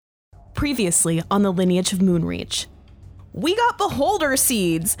Previously on the Lineage of Moonreach. We got beholder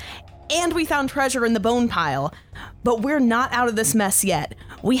seeds, and we found treasure in the bone pile. But we're not out of this mess yet.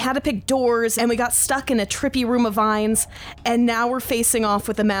 We had to pick doors, and we got stuck in a trippy room of vines, and now we're facing off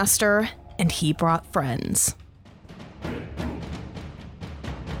with the Master, and he brought friends.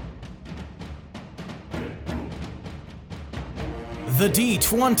 The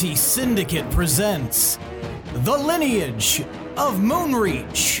D20 Syndicate presents The Lineage of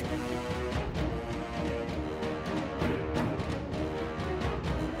Moonreach.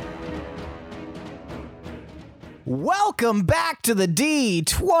 Welcome back to the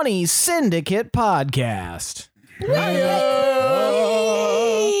D20 Syndicate podcast.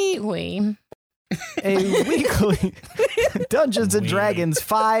 A weekly Dungeons & Dragons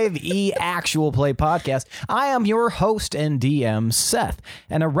 5e actual play podcast. I am your host and DM, Seth,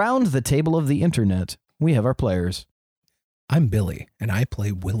 and around the table of the internet, we have our players. I'm Billy, and I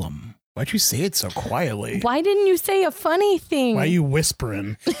play Willem. Why'd you say it so quietly? Why didn't you say a funny thing? Why are you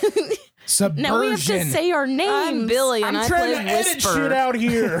whispering? Subversion. Now we have to say our names. I'm Billy, and I'm I trying play to edit Whisper. shit out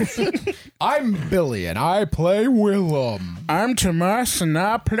here. I'm Billy, and I play Willem. I'm Tomas, and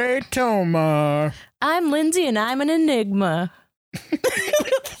I play Toma. I'm Lindsay, and I'm an enigma.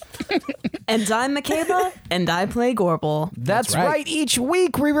 And I'm Makeba, and I play Gorbel. That's right. right. Each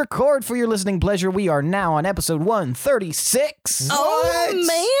week we record for your listening pleasure. We are now on episode 136. Oh,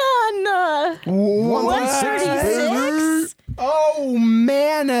 man. 136? Oh,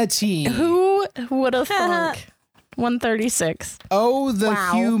 manatee. Who would have thunk? 136. Oh, the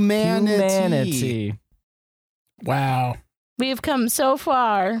Wow. humanity. Wow. We have come so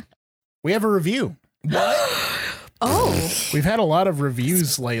far. We have a review. Oh. We've had a lot of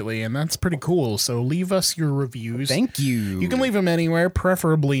reviews lately, and that's pretty cool. So leave us your reviews. Thank you. You can leave them anywhere,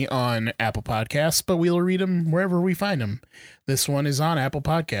 preferably on Apple Podcasts, but we'll read them wherever we find them. This one is on Apple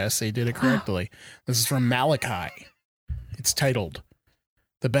Podcasts. They did it correctly. This is from Malachi. It's titled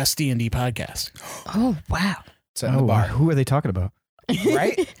The Best D&D Podcast. Oh, wow. Set in the bar. Who are they talking about?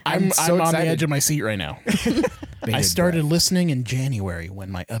 Right? I'm so on the excited. edge of my seat right now. I started listening in January when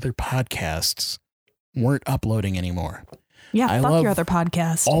my other podcasts weren't uploading anymore. Yeah, I fuck love your other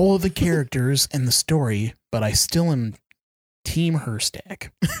podcast. All of the characters and the story, but I still am Team Herstag.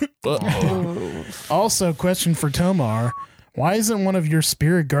 Also, question for Tomar. Why isn't one of your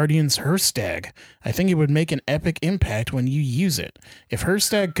spirit guardians Herstag? I think it would make an epic impact when you use it. If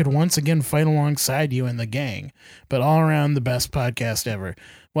Herstag could once again fight alongside you and the gang, but all around the best podcast ever.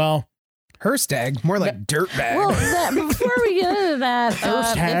 Well, Herstag, more like dirtbag. Well, before we get into that,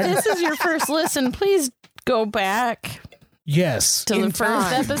 First tag. if this is your first listen, please go back yes. to In the first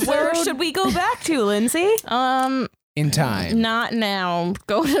time. episode. Where should we go back to, Lindsay? In time. Not now.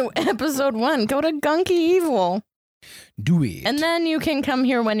 Go to episode 1. Go to Gunky Evil. Do it. And then you can come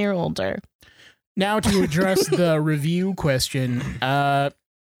here when you're older. Now to address the review question,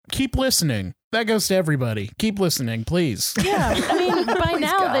 keep listening. That goes to everybody. Keep listening, please. Yeah. I mean, by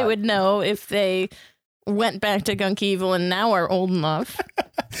now God. they would know if they went back to Gunky Evil and now are old enough.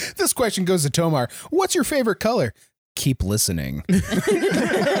 This question goes to Tomar. What's your favorite color? Keep listening.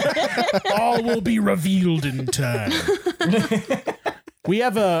 All will be revealed in time. We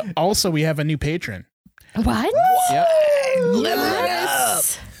have a new patron. What? Yep. Level it up.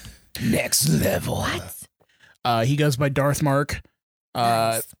 Yes. Next level. He goes by Darth Mark.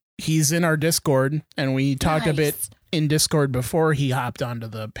 Nice. He's in our Discord, and we talked a Nice. bit in Discord before he hopped onto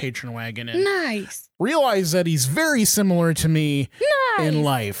the patron wagon and Nice. realized that he's very similar to me Nice. in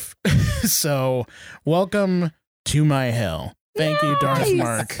life. So, welcome to my hell. Thank you, Darth Nice.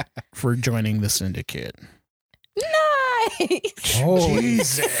 Mark, for joining the syndicate. Nice. Oh,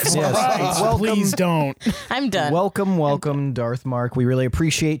 Jesus Yes. Christ, Welcome. please don't. I'm done. Welcome, Darth Mark. We really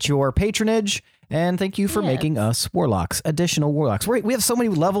appreciate your patronage, and thank you for Yes. making us warlocks, additional warlocks. We have so many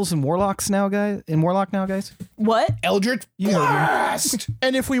levels in warlocks now, guys. What? Eldritch Blast.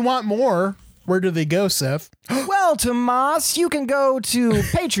 And if we want more, where do they go, Seth? Well, Tomas, you can go to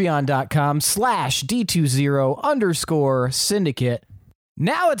patreon.com/D20_syndicate.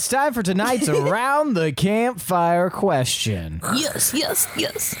 Now it's time for tonight's Around the Campfire question. Yes, yes,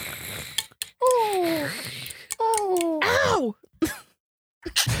 yes. Ow.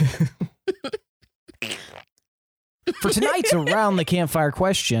 For tonight's Around the Campfire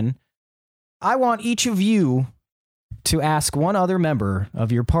question, I want each of you to ask one other member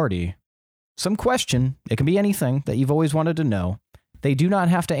of your party some question. It can be anything that you've always wanted to know. They do not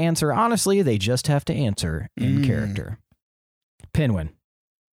have to answer honestly, they just have to answer in character. Pinwin.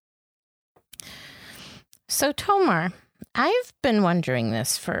 So, Tomar, I've been wondering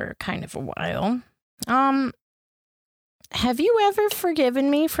this for kind of a while. have you ever forgiven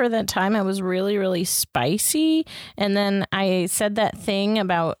me for that time I was really, really spicy? And then I said that thing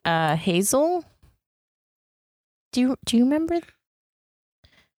about Hazel? Do you remember?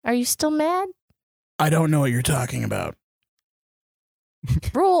 Are you still mad? I don't know what you're talking about.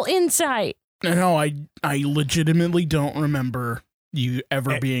 Roll insight. No, I legitimately don't remember you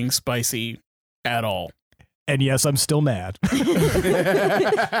ever being spicy at all. And yes, I'm still mad.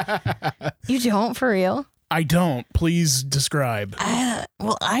 You don't, for real? I don't. Please describe.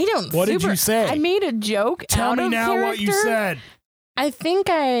 Well, I don't. What did you say? I made a joke. Tell out me of now character. what you said. I think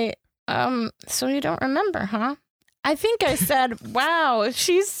so you don't remember, huh? I think I said, wow,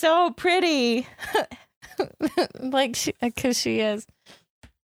 she's so pretty. Like, because she is.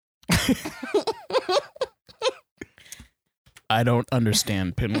 I don't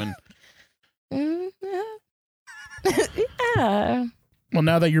understand, Pinwin. Yeah. Well,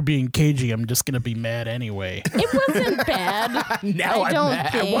 now that you're being cagey, I'm just going to be mad anyway. It wasn't bad. Now I I'm don't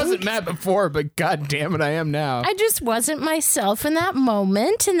mad. think. I wasn't mad before, but god damn it, I am now. I just wasn't myself in that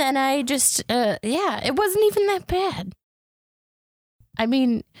moment. And then I just, it wasn't even that bad. I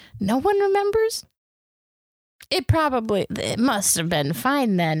mean, no one remembers? It must have been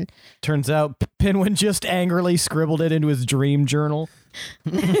fine then. Turns out Pinwin just angrily scribbled it into his dream journal.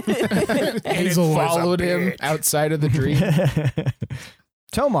 Hazel followed him outside of the dream.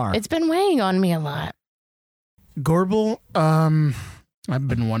 Tomar. It's been weighing on me a lot. Gorbel, I've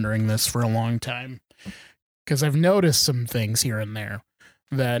been wondering this for a long time because I've noticed some things here and there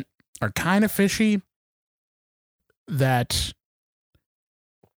that are kind of fishy. That,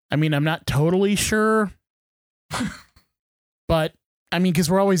 I mean, I'm not totally sure, but I mean, because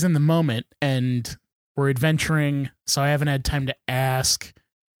we're always in the moment and we're adventuring, so I haven't had time to ask.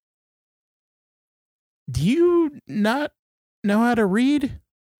 Do you not know how to read?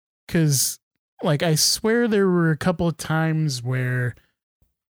 Because, like, I swear there were a couple of times where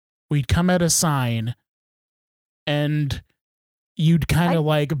we'd come at a sign and you'd kind of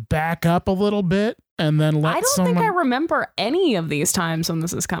like back up a little bit and then let I don't someone... think I remember any of these times when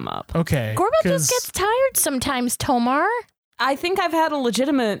this has come up. Okay. Gorbel just gets tired sometimes, Tomar. I think I've had a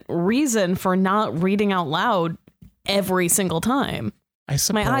legitimate reason for not reading out loud every single time. I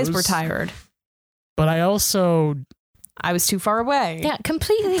suppose. My eyes were tired. But I also... I was too far away. Yeah,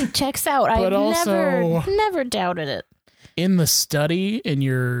 completely checks out. But I've also- never doubted it. in the study in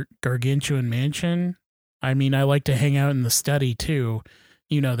your gargantuan mansion, I mean, I like to hang out in the study too.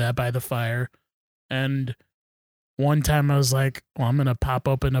 You know that, by the fire. And one time I was like, well, I'm going to pop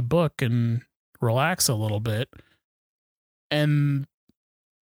open a book and relax a little bit. And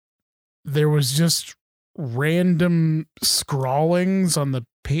there was just random scrawlings on the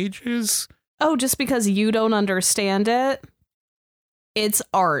pages. Oh, just because you don't understand it? It's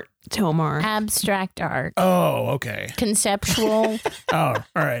art, Tomar. Abstract art. Oh, okay. Conceptual. Oh, all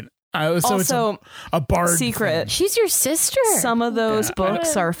right. So Also, it's a bard secret. thing. She's your sister. Some of those Yeah,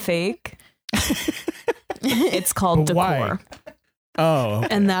 books are fake. It's called But why? decor. Oh, okay.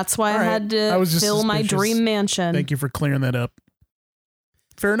 And that's why All I right. had I to was just fill my suspicious. dream mansion. Thank you for clearing that up.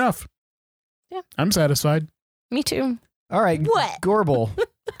 Fair enough. Yeah. I'm satisfied. Me too. All right, What? Gorbel.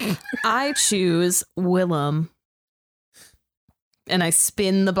 I choose Willem. And I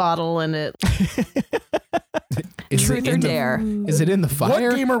spin the bottle and it Is truth it or in the- dare. Is it in the fire?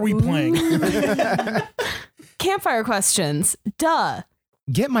 What game are we playing? Campfire questions. Duh.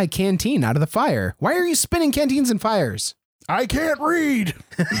 Get my canteen out of the fire. Why are you spinning canteens and fires? I can't read.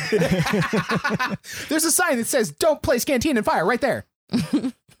 There's a sign that says don't place canteen and fire right there.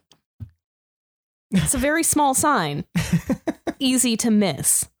 It's a very small sign. Easy to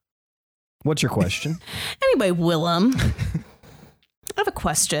miss. What's your question? Anyway, Willem, I have a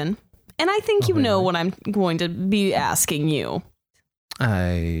question. And I think you know what I'm going to be asking you.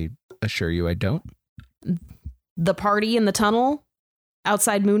 I assure you I don't. The party in the tunnel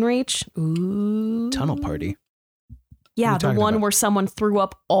outside Moonreach? Ooh. Tunnel party. Yeah, What are the you one talking about? where someone threw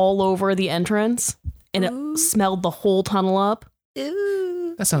up all over the entrance and it smelled the whole tunnel up.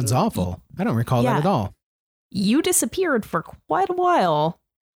 That sounds awful. I don't recall Yeah. that at all. You disappeared for quite a while.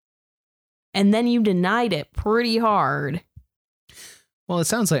 And then you denied it pretty hard. Well, it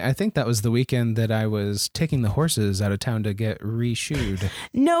sounds like I think that was the weekend that I was taking the horses out of town to get re-shoed.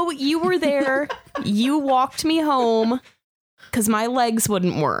 No, you were there. You walked me home because my legs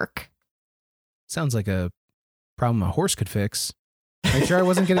wouldn't work. Sounds like a problem a horse could fix. Are you sure I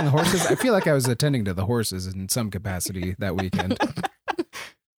wasn't getting the horses? I feel like I was attending to the horses in some capacity that weekend.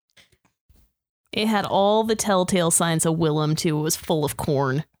 It had all the telltale signs of Willem, too. It was full of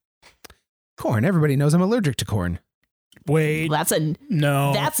corn. Corn. Everybody knows I'm allergic to corn. Wait, That's a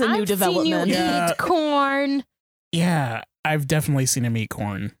no. new I've development. seen you Yeah. eat corn. Yeah, I've definitely seen him eat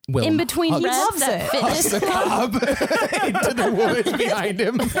corn. Will In between He reps loves at it. fitness the club. cob into the woods behind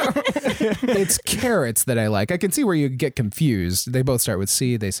him. It's carrots that I like. I can see where you get confused. They both start with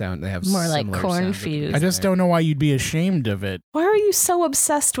C. They have More like similar corn sounds. fused. I just don't know why you'd be ashamed of it. Why are you so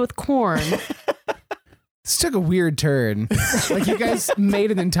obsessed with corn? This took a weird turn. Like you guys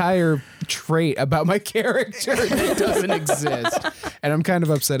made an entire trait about my character that doesn't exist, and I'm kind of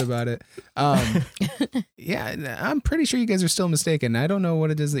upset about it. Yeah, I'm pretty sure you guys are still mistaken. I don't know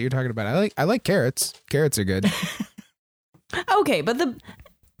what it is that you're talking about. I like carrots. Carrots are good. Okay, but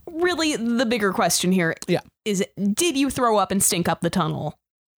the bigger question here is, did you throw up and stink up the tunnel?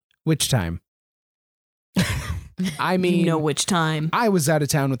 Which time? I mean, You know which time. I was out of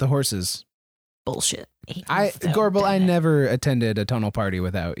town with the horses. Bullshit. Gorbel, I never attended a tunnel party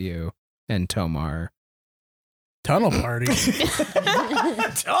without you and Tomar. Tunnel party.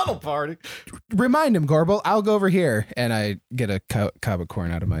 Tunnel party. Remind him, Gorbel. I'll go over here, and I get a cob of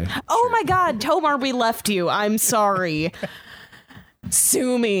corn out of my. Oh my God, Tomar, we left you. I'm sorry.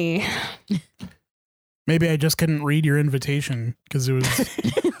 Sue me. Maybe I just couldn't read your invitation because it was.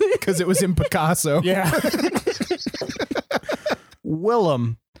 Because it was in Picasso. Yeah.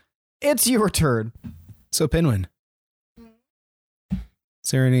 Willem, it's your turn. So Pinwin,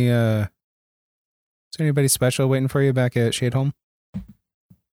 is there anybody special waiting for you back at Shadeholm?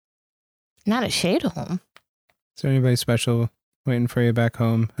 Not a shade home. Is there anybody special waiting for you back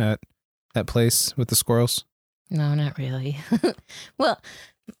home at that place with the squirrels? No, not really. Well,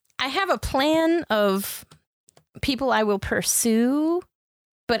 I have a plan of people I will pursue,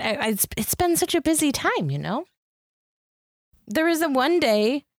 but it's been such a busy time, you know? There was a one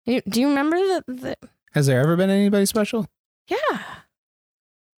day, do you remember the Has there ever been anybody special? yeah.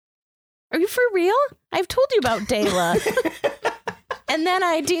 Are you for real? I've told you about Dayla. And then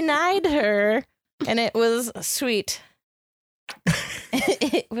I denied her, and it was sweet.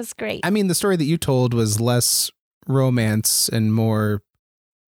 It was great. I mean, the story that you told was less romance and more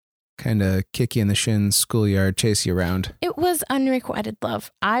kind of kick you in the shins, schoolyard, chase you around. It was unrequited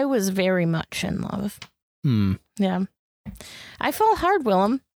love. I was very much in love. Yeah. I fall hard,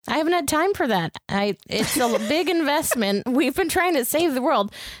 Willem. I haven't had time for that. It's a big investment. We've been trying to save the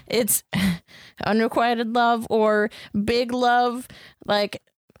world. It's unrequited love or big love, like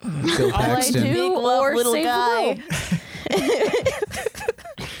Bill all I Paxton. do, Big love, or little save guy. the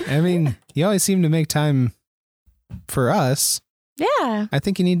world. I mean, you always seem to make time for us. Yeah. I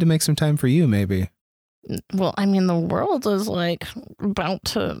think you need to make some time for you, maybe. Well, I mean, the world is like about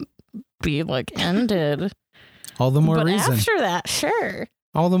to be like ended. All the more but reason. after that, sure.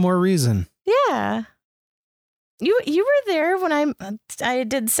 All the more reason. Yeah. You were there when I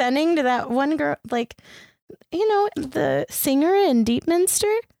did sending to that one girl, like, you know, the singer in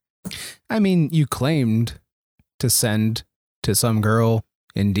Deepminster. I mean, you claimed to send to some girl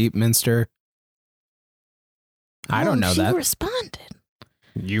in Deepminster. I don't know she that. responded.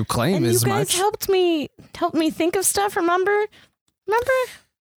 You claim And as you guys much. helped me think of stuff, remember?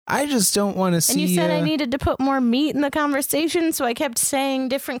 I just don't want to see. And you said I needed to put more meat in the conversation, so I kept saying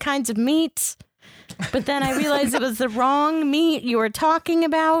different kinds of meats. But then I realized it was the wrong meat you were talking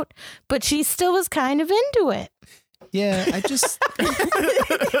about, but she still was kind of into it. Yeah, I just.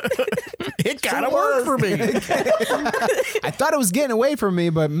 It kind of worked for me. I thought it was getting away from me,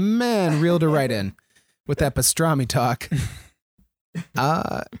 but man, reeled her right in with that pastrami talk.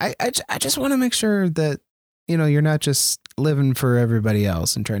 I just want to make sure that, you know, you're not just living for everybody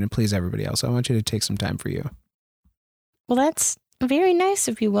else and trying to please everybody else. I want you to take some time for you. Well, that's very nice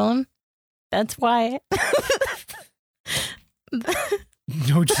of you, Willem. That's why.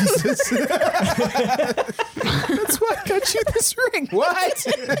 No, Jesus. That's why I got you this ring. What?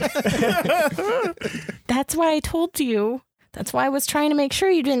 That's why I told you. That's why I was trying to make sure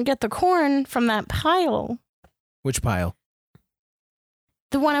you didn't get the corn from that pile. Which pile?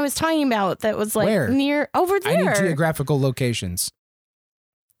 The one I was talking about that was like Where? near over I need there. geographical locations.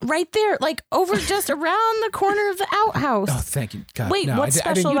 Right there, like over just around the corner of the outhouse. Oh, thank you. God, Wait, no, what's I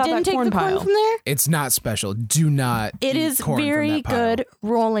special didn't, You about didn't that take corn the corn pile? from there? It's not special. Do not. It eat is corn from very that pile. good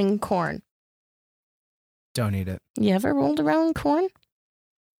rolling corn. Don't eat it. You ever rolled around corn?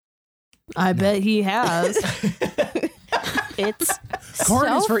 I bet he has. It's Corn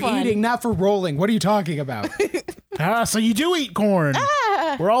so is for fun. eating, not for rolling. What are you talking about? So you do eat corn.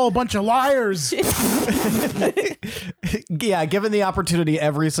 Ah! We're all a bunch of liars. Yeah, given the opportunity,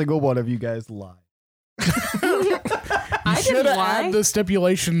 every single one of you guys lie. I Should didn't have lie. had the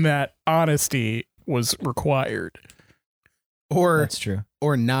stipulation that honesty was required. Or That's true.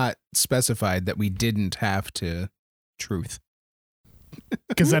 or not specified that we didn't have to truth.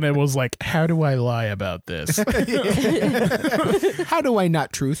 Because then it was like, how do I lie about this? How do I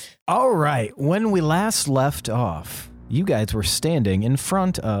not truth? All right. When we last left off, you guys were standing in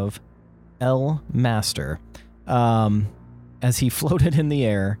front of El Master as he floated in the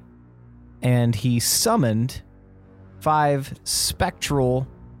air, and he summoned 5 spectral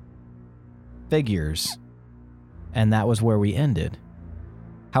figures, and that was where we ended.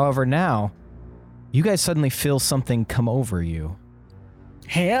 However, now, you guys suddenly feel something come over you.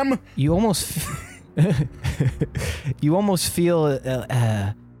 Ham? You almost feel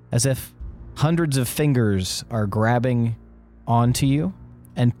as if hundreds of fingers are grabbing onto you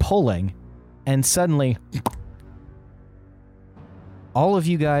and pulling, and suddenly all of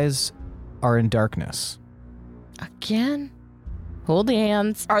you guys are in darkness. Again? Hold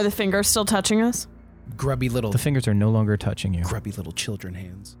hands. Are the fingers still touching us? Grubby little The fingers are no longer touching you. grubby little children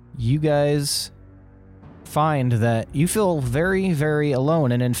hands. You guys find that you feel very, very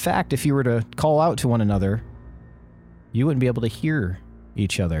alone, and in fact, if you were to call out to one another, you wouldn't be able to hear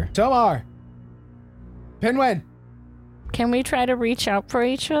each other. Tomar! Pinwin! Can we try to reach out for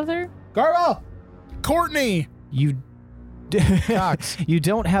each other? Garwell! Courtney! You Cox. You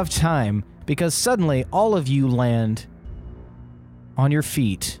don't have time, because suddenly all of you land on your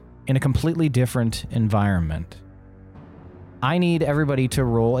feet in a completely different environment. I need everybody to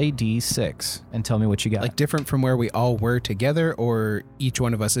roll a d6 and tell me what you got. Like different from where we all were together, or each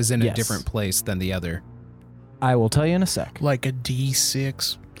one of us is in a Yes. different place than the other? I will tell you in a sec. Like a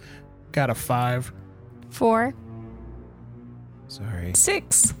D6. Got a 5. 4. Sorry.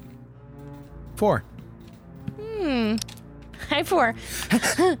 6. 4. Hi, 4.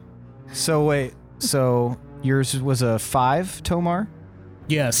 So wait, so yours was a 5, Tomar?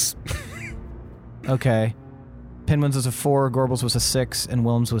 Yes. Okay. Pinwin's was a 4, Gorbals was a 6, and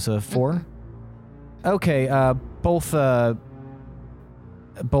Willem's was a 4? Okay, both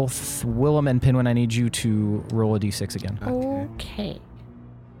Willem and Pinwin, I need you to roll a d6 again. Okay.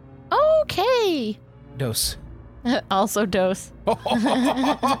 Okay. Dose. Also dose.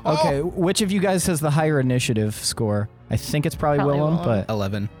 Okay, which of you guys has the higher initiative score? I think it's probably Willem, Willem. but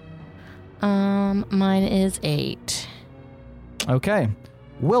 11. Mine is 8. okay.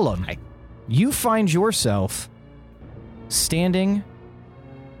 Willem, you find yourself standing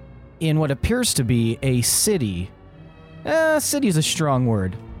in what appears to be a city. City is a strong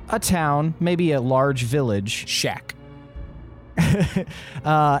word. A town, maybe a large village. Shack.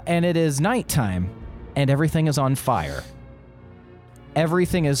 And it is nighttime, and everything is on fire.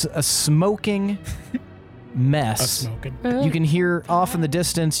 Everything is a smoking mess. Smoking. You can hear off in the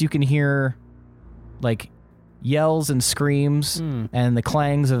distance, you can hear like yells and screams and the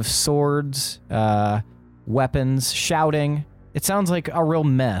clangs of swords, weapons, shouting. It sounds like a real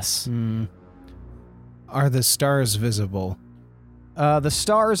mess. Are the stars visible? The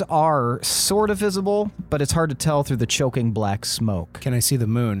stars are sort of visible, but it's hard to tell through the choking black smoke. Can I see the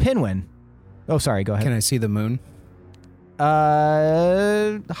moon? Pinwin. Oh, sorry, go ahead. Can I see the moon?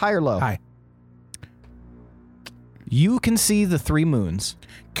 High or low? High. You can see the 3 moons.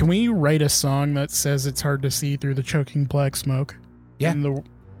 Can we write a song that says it's hard to see through the choking black smoke? Yeah.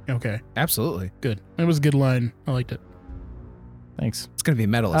 Okay, Absolutely. good. It was a good line. I liked it. Thanks. It's going to be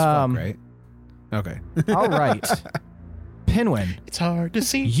metal as fuck, right? Okay. All right. Pinwin, It's hard to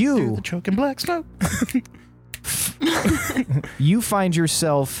see You- through the choking black smoke. you find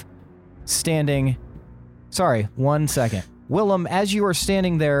yourself standing. Sorry, 1 second. Willem, as you are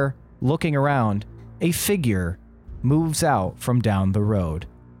standing there looking around, a figure moves out from down the road.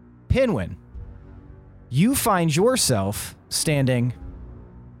 Pinwin, you find yourself standing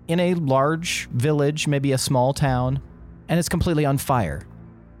in a large village, maybe a small town, and it's completely on fire.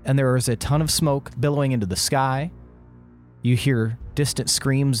 And there is a ton of smoke billowing into the sky. You hear distant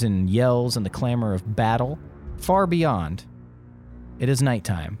screams and yells and the clamor of battle. Far beyond, it is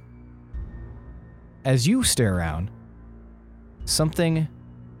nighttime. As you stare around, something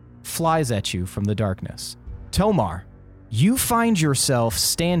flies at you from the darkness. Tomar, you find yourself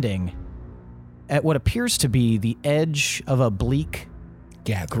standing at what appears to be the edge of a bleak,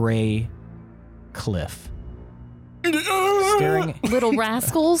 gray cliff. Staring. Little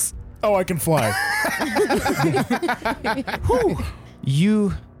rascals. Oh, I can fly.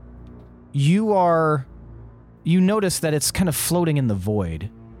 You notice that it's kind of floating in the void.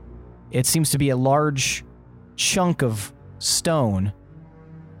 It seems to be a large chunk of stone,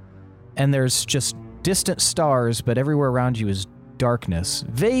 and there's just distant stars, but everywhere around you is darkness,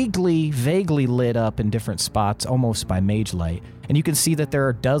 vaguely lit up in different spots, almost by mage light. And you can see that there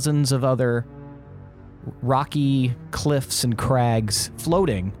are dozens of other rocky cliffs and crags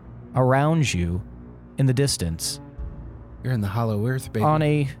floating around you in the distance. You're in the hollow earth, baby.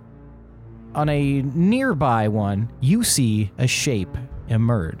 On a nearby one, you see a shape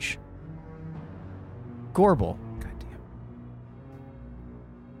emerge. Gorbel, Goddamn.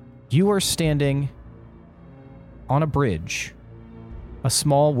 you are standing on a bridge, a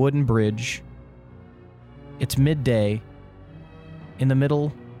small wooden bridge. It's midday in the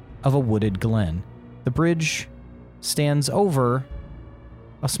middle of a wooded glen. The bridge stands over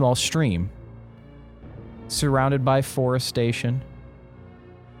a small stream, surrounded by forestation.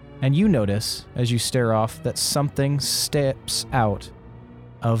 And you notice, as you stare off, that something steps out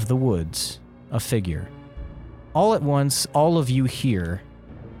of the woods, a figure. All at once, all of you hear,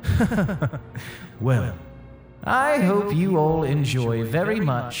 well, I hope you all enjoy very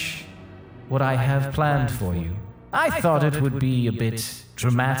much what I have planned for you. I thought it would be a bit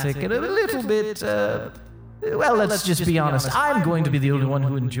dramatic and a little bit, well, let's just be honest. I'm going to be the only one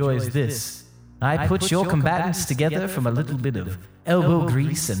who enjoys this. I put your combatants together from a little bit of elbow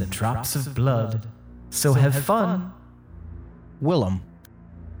grease and drops of blood. So have fun. Willem,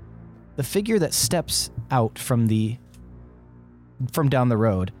 the figure that steps out from down the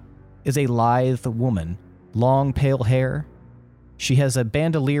road is a lithe woman, long pale hair. She has a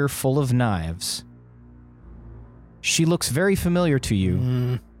bandolier full of knives. She looks very familiar to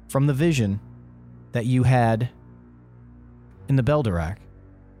you from the vision that you had in the Beldorak.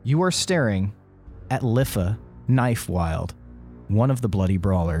 You are staring at Lifa Knifewild, one of the bloody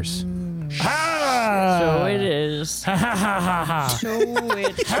brawlers. So it is. Ha ha ha ha ha. So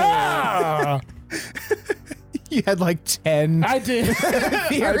it is. Ah! You had like 10 I did.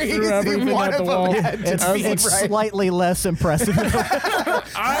 theories. I threw everything One at the of them wall. had to be It's right. slightly less impressive.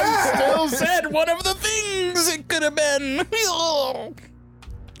 I still said one of the things it could have been.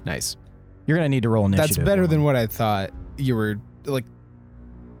 Nice. You're going to need to roll initiative. That's better than what I thought you were like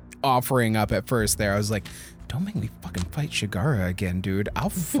offering up at first there. I was like, don't make me fucking fight Shigara again, dude. I'll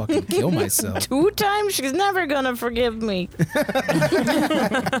fucking kill myself. 2 times? She's never gonna forgive me.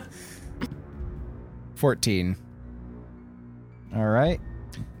 14. All right.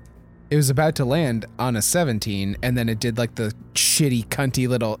 It was about to land on a 17, and then it did like the shitty, cunty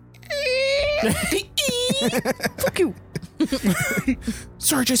little. Fuck you.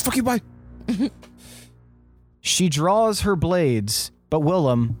 Sorry, Jace, fuck you, bye. She draws her blades, but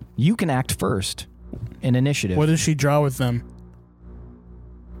Willem, you can act first in initiative. What does she draw with them?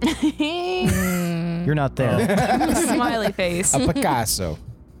 You're not there. Smiley face. A Picasso.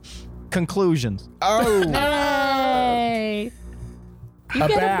 Conclusions. Oh. Hey. You A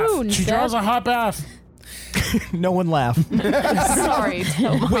get bath. a boon. She draws a hot bath. No one laughed. Sorry,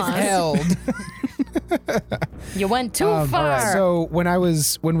 Tomas. Withheld. You went too All far. right. So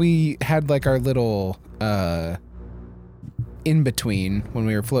when we had like our little in between when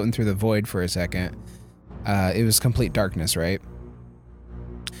we were floating through the void for a second, it was complete darkness, right?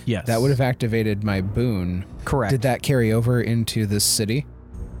 Yes. That would have activated my boon. Correct. Did that carry over into this city?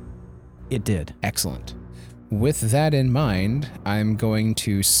 It did. Excellent. With that in mind, I'm going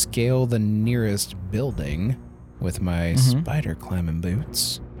to scale the nearest building with my spider climbing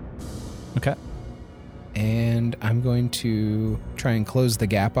boots. Okay. And I'm going to try and close the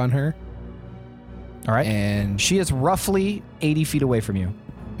gap on her. All right. And She is roughly 80 feet away from you.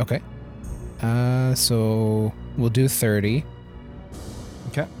 okay. So we'll do 30.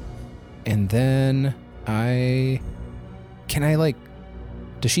 Okay. And then does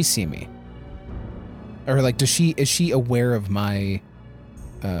she see me? Or like, is she aware of my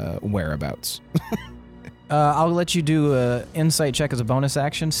whereabouts? I'll let you do an insight check as a bonus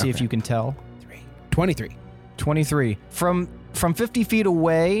action, see if Okay. you can tell. 23. 23. From 50 feet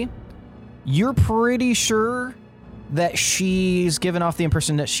away, you're pretty sure that she's given off the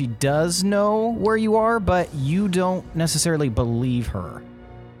impression that she does know where you are, but you don't necessarily believe her.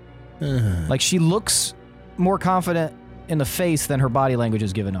 Like, she looks more confident in the face than her body language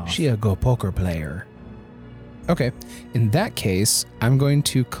is given off. She a go poker player. Okay. In that case, I'm going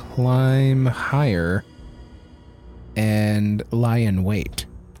to climb higher and lie in wait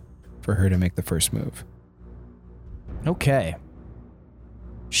for her to make the first move. Okay.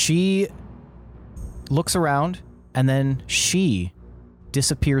 She looks around, and then she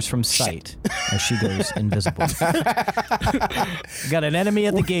disappears from sight as she goes invisible. Got an enemy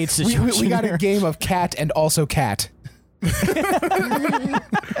at the gate situation. We got a here. game of cat and also cat.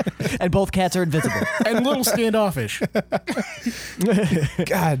 And both cats are invisible. And a little standoffish.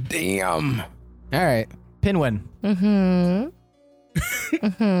 God damn. All right. Pinwin,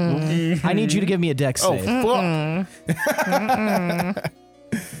 I need you to give me a dex Oh, save. fuck.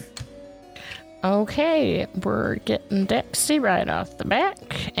 Okay, we're getting Dexy right off the back,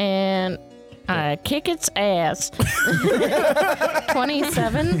 and I kick its ass.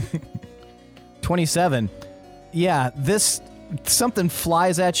 27. 27. Yeah, something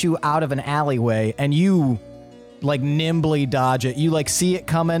flies at you out of an alleyway, and you like nimbly dodge it. You like see it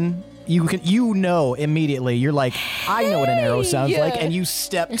coming. You know immediately. You're like, I know what an arrow sounds like, and you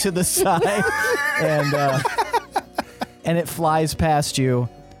step to the side, and it flies past you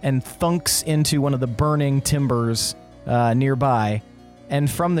and thunks into one of the burning timbers nearby. And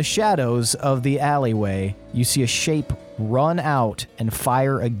from the shadows of the alleyway, you see a shape run out and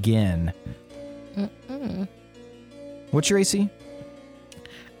fire again. What's your AC?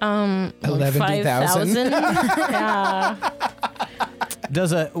 11,000. 5,000. Yeah.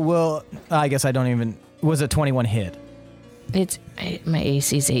 I guess I don't even, was a 21 hit? My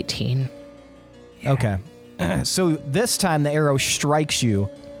AC's 18. Okay. So this time the arrow strikes you.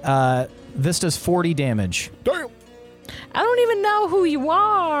 This does 40 damage. I don't even know who you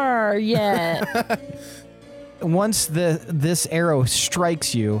are yet. Once this arrow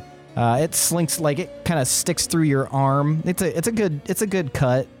strikes you, it slinks, like it kind of sticks through your arm. It's a good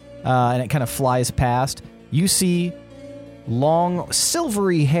cut, and it kind of flies past. You see long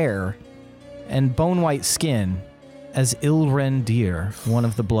silvery hair and bone white skin as Ilrendir, one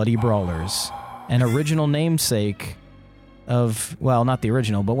of the bloody brawlers, an original namesake of, well, not the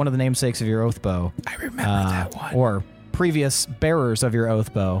original, but one of the namesakes of your oath bow. I remember that one. Or previous bearers of your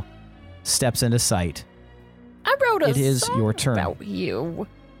oath bow, steps into sight. I wrote It is your turn. about you.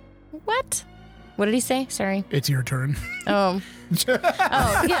 What? What did he say? Sorry. It's your turn. Oh.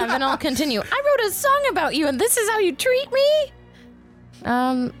 Oh, yeah, then I'll continue. I wrote a song about you, and this is how you treat me?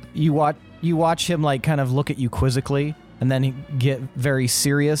 You watch him like kind of look at you quizzically, and then he get very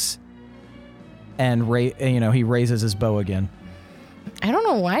serious, and he raises his bow again. I don't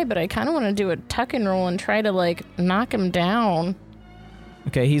know why, but I kind of want to do a tuck and roll and try to, like, knock him down.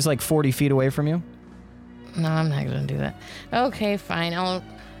 Okay, he's like 40 feet away from you. No, I'm not going to do that. Okay, fine.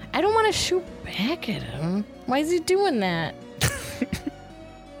 I don't want to shoot back at him. Why is he doing that?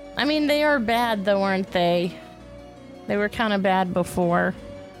 I mean, they are bad, though, aren't they? They were kind of bad before.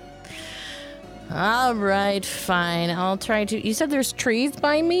 All right, fine. I'll try to... You said there's trees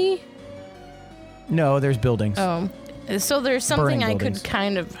by me? No, there's buildings. Oh. So there's something Burning I buildings. could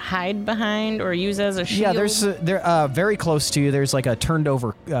kind of hide behind or use as a shield? Yeah, they're very close to you. There's like a turned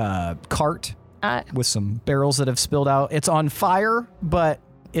over cart with some barrels that have spilled out. It's on fire, but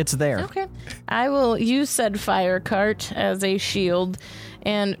it's there. Okay. I will use said fire cart as a shield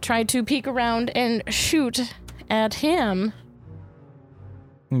and try to peek around and shoot at him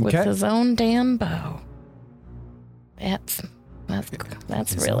with Okay. his own damn bow. That's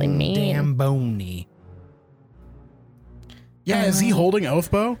really mean. Damn bony. Yeah, is he holding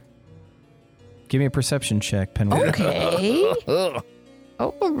oath bow? Give me a perception check, Penwood. Okay.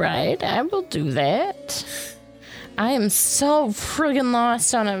 All right, I will do that. I am so friggin'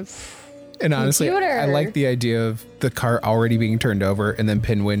 lost on a And honestly, computer. I like the idea of the cart already being turned over and then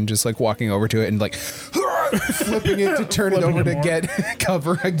Pinwin just like walking over to it and like flipping it to turn it over to get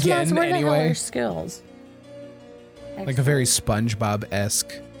cover again Where the hell are anyway. skills? Like a very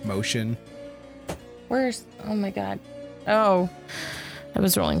SpongeBob-esque motion. Where's... Oh, my God. Oh, I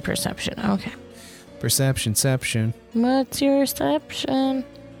was rolling perception. Okay. Perception-ception. What's your perception?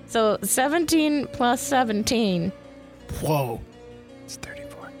 So 17 plus 17. Whoa. It's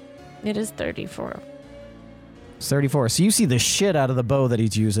 34. It is 34. It's 34. So you see the shit out of the bow that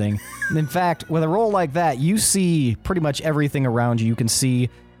he's using. And in fact, with a roll like that, you see pretty much everything around you. You can see,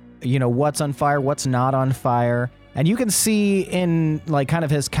 what's on fire, what's not on fire. And you can see in like kind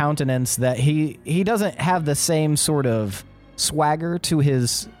of his countenance that he doesn't have the same sort of swagger to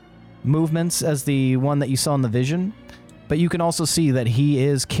his movements as the one that you saw in the vision. But you can also see that he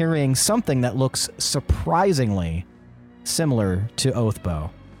is carrying something that looks surprisingly similar to Oathbow.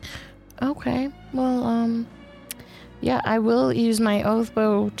 Okay. Well, yeah, I will use my oath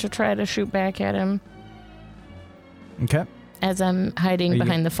bow to try to shoot back at him Okay. as I'm hiding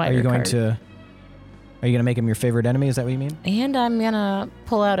behind the fire Are you going cart. to make him your favorite enemy? Is that what you mean? And I'm gonna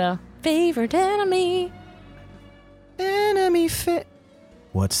pull out a favorite enemy. Enemy fit.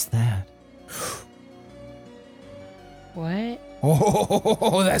 What's that? What?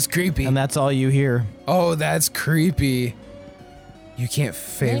 Oh, that's creepy. And that's all you hear. Oh, that's creepy. You can't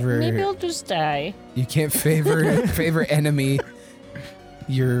favor. Maybe I'll just die. You can't favor enemy.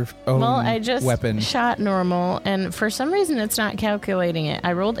 Your own Well, I just weapon. shot normal, and for some reason it's not calculating it.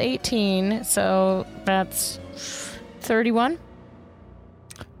 I rolled 18, so that's 31.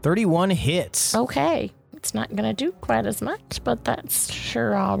 31 hits. Okay. It's not going to do quite as much, but that's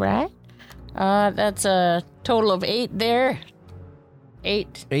sure all right. That's a total of 8 there.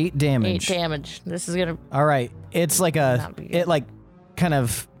 8 damage. 8 damage. This is gonna. All right. It's like Not be good. it like kind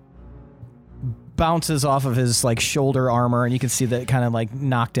of bounces off of his like shoulder armor, and you can see that it kind of like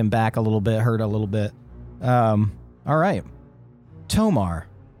knocked him back a little bit, hurt a little bit. All right. Tomar,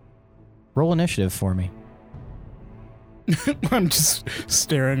 roll initiative for me. I'm just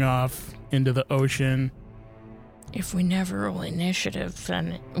staring off into the ocean. If we never roll initiative,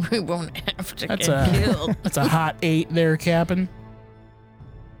 then we won't have to That's get a killed. that's a hot 8 there, Captain.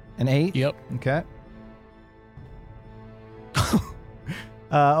 An 8? Yep. Okay.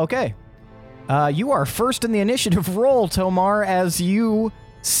 Okay. You are first in the initiative roll, Tomar, as you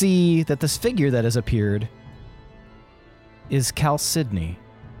see that this figure that has appeared is Chalcedony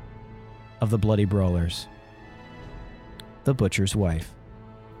of the Bloody Brawlers, the Butcher's wife.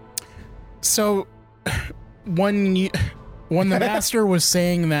 So when the master was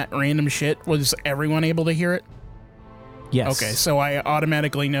saying that random shit, was everyone able to hear it? Yes. Okay, so I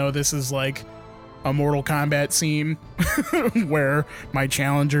automatically know this is like a Mortal Kombat scene where my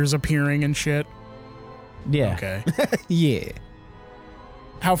challenger's appearing and shit. Yeah. Okay. Yeah.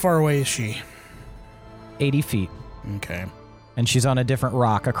 How far away is she? 80 feet. Okay. And she's on a different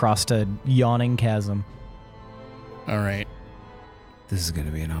rock across a yawning chasm. All right. This is going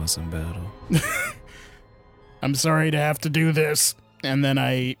to be an awesome battle. I'm sorry to have to do this. And then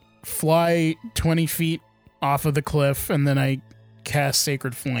I fly 20 feet off of the cliff, and then I cast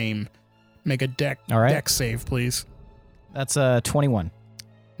Sacred Flame. Make a deck save, please. That's 21.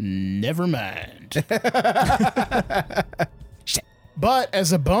 Never mind. But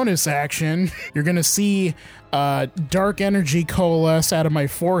as a bonus action, you're going to see dark energy coalesce out of my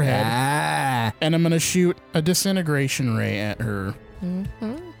forehead, and I'm going to shoot a disintegration ray at her.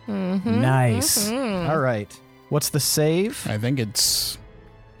 Nice. All right. What's the save? I think it's...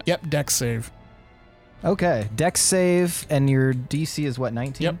 Yep, deck save. Okay. Dex save, and your DC is what,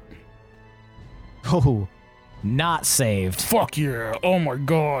 19? Yep. Oh, not saved. Fuck yeah. Oh my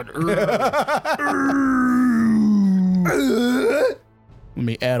god. Let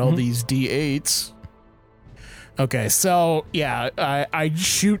me add all these D8s. Okay, so yeah, I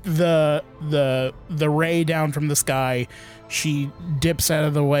shoot the ray down from the sky. She dips out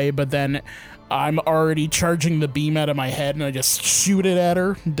of the way, but then I'm already charging the beam out of my head, and I just shoot it at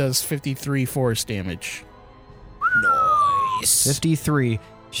her. Does 53 force damage. Nice. 53.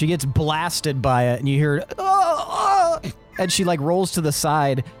 She gets blasted by it, and you hear, oh, oh, and she like rolls to the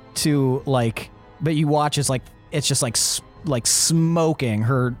side to like, but you watch as like it's just like smoking.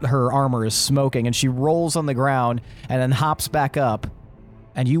 Her armor is smoking, and she rolls on the ground and then hops back up,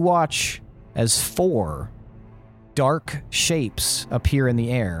 and you watch as 4 dark shapes appear in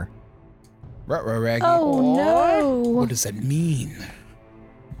the air. Ruh-roh, Raggy. Oh no! What does that mean?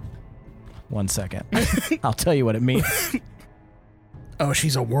 1 second. I'll tell you what it means. Oh,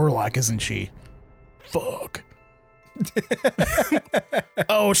 she's a warlock, isn't she? Fuck.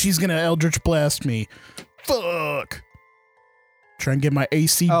 Oh, she's gonna Eldritch Blast me. Fuck. Try and get my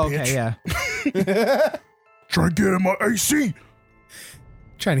AC, Oh, bitch. okay, yeah. Try and get in my AC.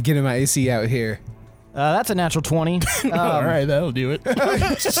 Trying to get in my AC out here. That's a natural 20. All right, that'll do it.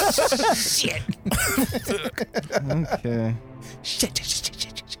 Shit. Okay.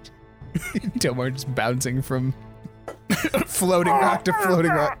 Tomar just bouncing from floating rock to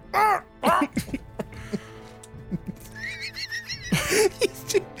floating rock.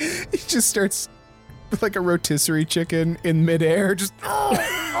 He just starts like a rotisserie chicken in midair, just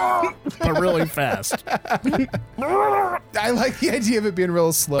But really fast. I like the idea of it being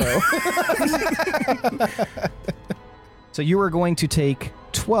real slow. So you are going to take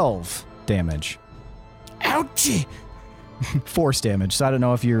 12 damage. Ouchie. Force damage. So I don't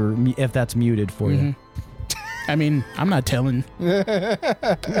know if that's muted for you. I mean, I'm not telling.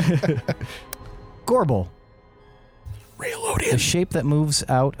 Gorbel, the Raylodian. shape that moves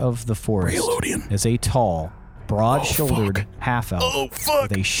out of the forest Raylodian. is a tall, broad-shouldered fuck. half-elf Oh, fuck.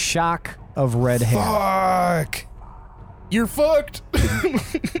 with a shock of red hair. Fuck. You're fucked.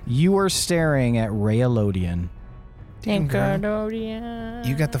 You are staring at Raylodian. Damn, girl. Nickelodeon.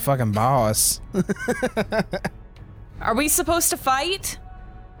 You got the fucking boss. Are we supposed to fight?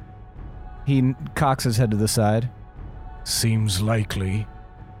 He cocks his head to the side. Seems likely.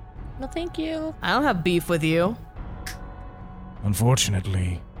 No, thank you. I don't have beef with you.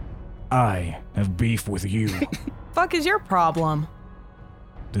 Unfortunately, I have beef with you. Fuck is your problem?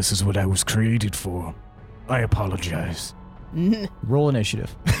 This is what I was created for. I apologize. Roll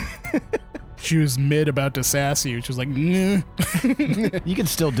initiative. She was mid about to sass you. She was like, nah. You can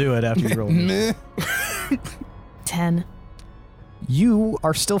still do it after you roll. Initiative. 10. You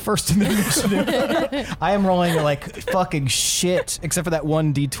are still first in the initiative. I am rolling like fucking shit, except for that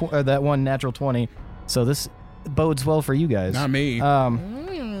one that one natural 20. So this bodes well for you guys. Not me.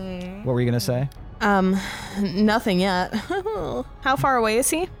 What were you gonna say? Nothing yet. How far away is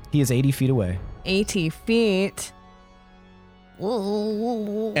he? He is 80 feet away. 80 feet.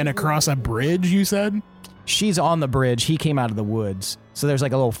 And across a bridge, you said? She's on the bridge. He came out of the woods. So there's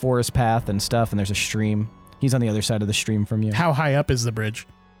like a little forest path and stuff, and there's a stream. He's on the other side of the stream from you. How high up is the bridge?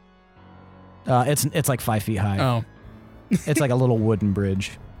 It's like 5 feet high. Oh. It's like a little wooden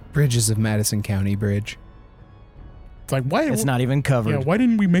bridge. Bridges of Madison County Bridge. It's like, why? It's not even covered. Yeah, why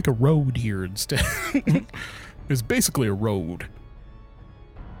didn't we make a road here instead? It's basically a road.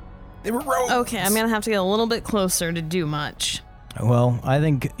 They were roads. Okay, I'm going to have to get a little bit closer to do much. Well, I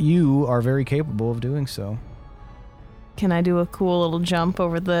think you are very capable of doing so. Can I do a cool little jump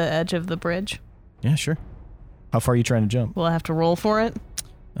over the edge of the bridge? Yeah, sure. How far are you trying to jump? Will I have to roll for it?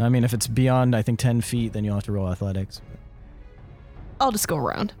 I mean, if it's beyond, I think, 10 feet, then you'll have to roll athletics. I'll just go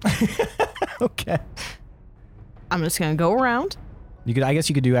around. Okay. I'm just going to go around. I guess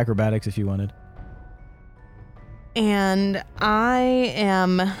you could do acrobatics if you wanted. And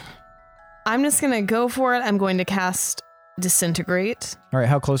I'm just going to go for it. I'm going to cast Disintegrate. All right,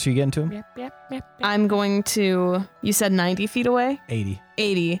 how close are you getting to him? Yep. I'm going to, you said 90 feet away? 80.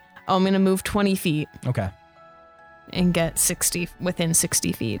 80. Oh, I'm going to move 20 feet Okay. and get within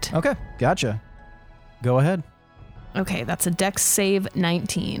 60 feet. Okay, gotcha. Go ahead. Okay, that's a Dex save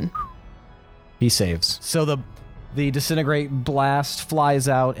 19. He saves. So the disintegrate blast flies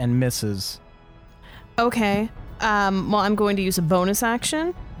out and misses. Okay. Well, I'm going to use a bonus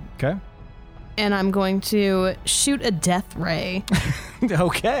action, Okay. and I'm going to shoot a death ray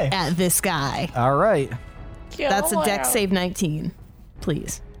Okay. at this guy. All right. That's a Dex save 19.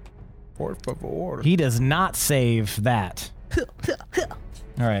 Please. Por favor. He does not save that.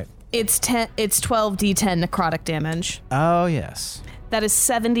 All right. It's 12d10 necrotic damage. Oh, yes. That is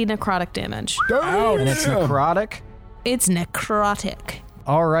 70 necrotic damage. And it's necrotic. It's necrotic.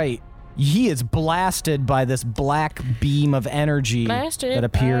 All right. He is blasted by this black beam of energy that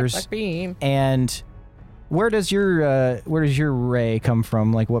appears. Black beam. And where does your ray come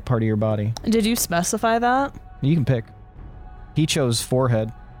from? Like what part of your body? Did you specify that? You can pick. He chose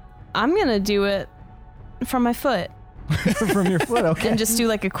forehead. I'm going to do it from my foot From your foot, okay. and just do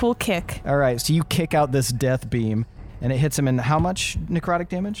like a cool kick. All right, so you kick out this death beam, and it hits him in how much necrotic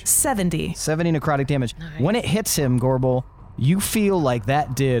damage? 70. 70 necrotic damage. When it hits him, Gorbel, you feel like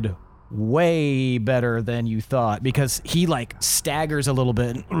that did way better than you thought, because he like staggers a little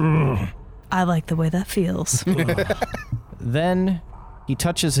bit. I like the way that feels. Then he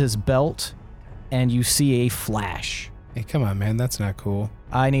touches his belt, and you see a flash. Hey, come on, man. That's not cool.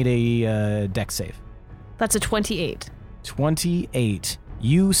 I need a dex save. That's a 28. 28.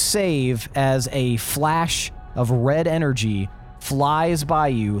 You save as a flash of red energy flies by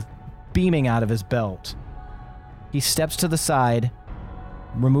you, beaming out of his belt. He steps to the side,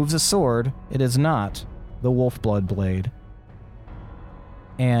 removes a sword. It is not the Wolfblood blade.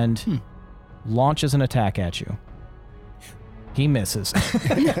 And launches an attack at you. He misses.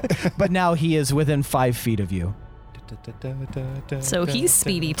 But now he is within 5 feet of you. So he's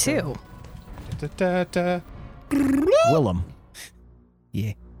speedy too. Willem.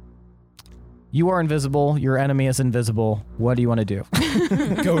 Yeah. You are invisible. Your enemy is invisible. What do you want to do?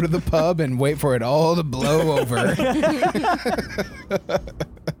 Go to the pub and wait for it all to blow over.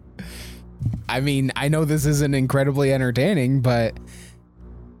 I mean, I know this isn't incredibly entertaining, but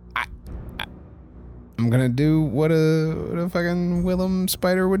I'm gonna do what a fucking Willem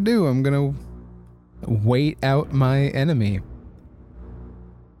spider would do. I'm gonna wait out my enemy.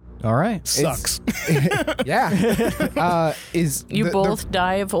 All right. Sucks. Yeah. You both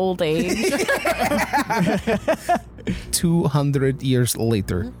die of old age. 200 years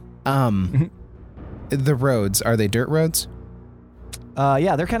later. The roads, are they dirt roads?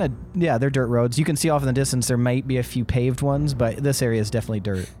 Yeah, they're dirt roads. You can see off in the distance there might be a few paved ones, but this area is definitely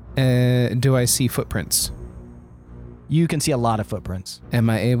dirt. Do I see footprints? You can see a lot of footprints. Am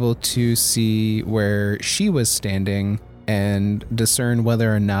I able to see where she was standing and discern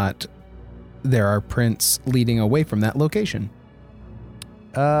whether or not there are prints leading away from that location?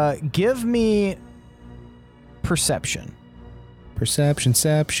 Give me perception.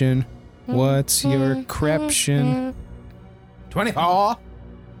 Perception. What's your creption? 24.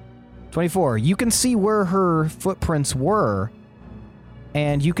 24. You can see where her footprints were,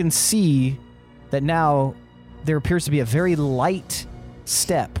 and you can see that now there appears to be a very light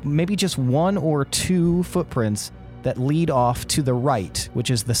step, maybe just one or two footprints that lead off to the right,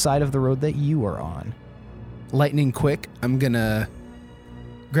 which is the side of the road that you are on. lightning quick, I'm gonna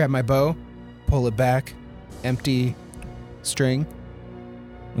grab my bow, pull it back, empty string,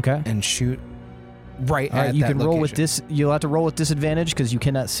 Okay. and shoot right All at right, you that can roll with location. you'll have to roll with disadvantage because you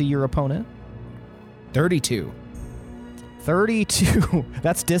cannot see your opponent. 32. 32.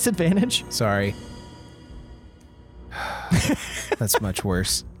 That's disadvantage. Sorry. That's much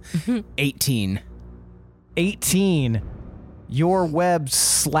worse. 18. 18. Your web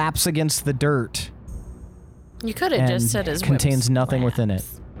slaps against the dirt You could have and just said his contains web nothing within it.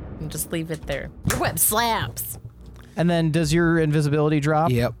 slaps and just leave it there. Your web slaps. And then does your invisibility drop?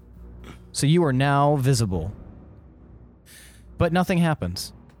 Yep. So you are now visible. But nothing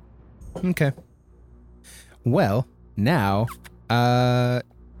happens. Okay. Well, now,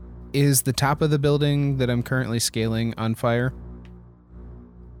 is the top of the building that I'm currently scaling on fire?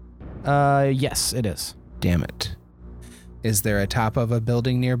 Yes, it is. Damn it. Is there a top of a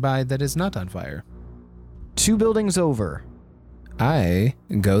building nearby that is not on fire? 2 buildings over. I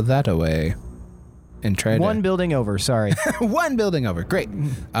go that way and try to... One building over, sorry. One building over. Great.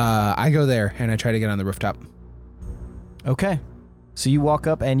 I go there and I try to get on the rooftop. Okay. So you walk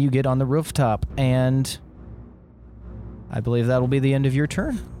up and you get on the rooftop, and I believe that'll be the end of your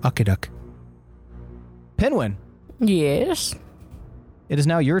turn. Duck. Pinwin, Yes. it is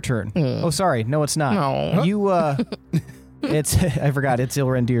now your turn. Oh, sorry. No, it's not. No. You, it's, I forgot, it's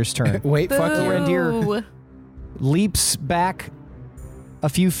Ilrendir's turn. Wait, fuck you. Ilrendir leaps back a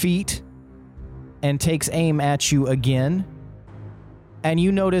few feet and takes aim at you again. And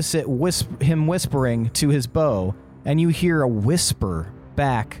you notice him whispering to his bow, and you hear a whisper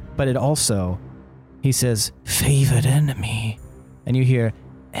back, but it also, he says, favored enemy. And you hear,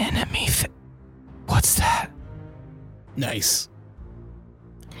 enemy, what's that? Nice.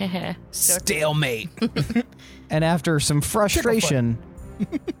 Stalemate. And after some frustration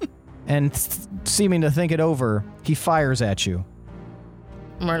and seeming to think it over, he fires at you.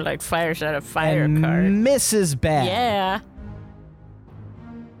 More like fires out a fire and card. misses bad. Yeah.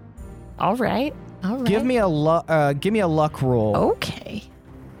 All right. All right. Give me a luck roll. Okay.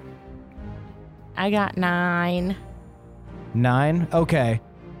 I got 9. 9. Okay.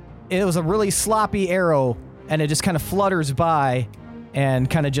 It was a really sloppy arrow, and it just kind of flutters by, and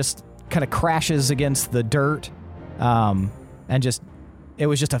kind of crashes against the dirt, and it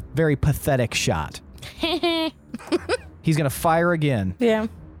was just a very pathetic shot. He's gonna fire again. Yeah.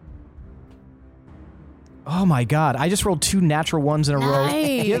 Oh my god! I just rolled 2 natural ones in a row.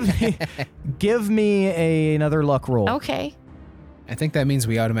 Nice. Give me another luck roll. Okay. I think that means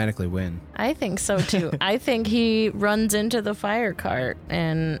we automatically win. I think so too. I think he runs into the fire cart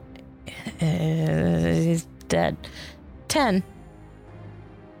and he's dead. 10.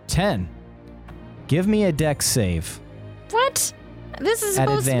 10. Give me a dex save. What? This is At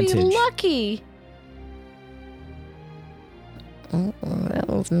supposed to advantage. be lucky. That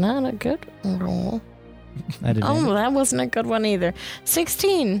was not a good roll. At advantage. Oh, that wasn't a good one either.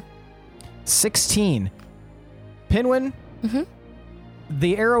 16. 16. Pinwin, Mhm.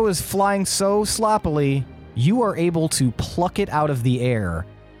 the arrow is flying so sloppily, you are able to pluck it out of the air.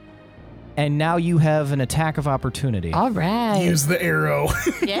 And now you have an attack of opportunity. All right. Use the arrow.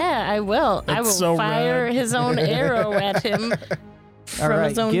 Yeah, I will. I will That's so fire rad. his own arrow at him from All right,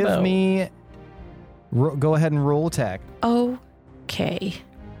 his own give bow. me. Go ahead and roll attack. Okay.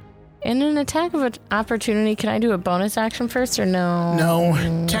 In an attack of opportunity, can I do a bonus action first or no?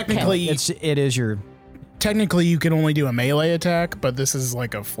 No, technically, It is your. technically you can only do a melee attack, but this is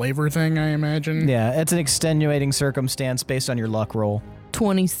like a flavor thing, I imagine. Yeah, it's an extenuating circumstance based on your luck roll.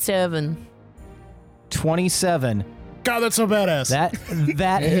 27. 27. God, that's so badass.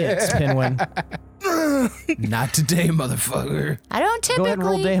 That hits, Pinwin. Not today, motherfucker. I don't Go ahead and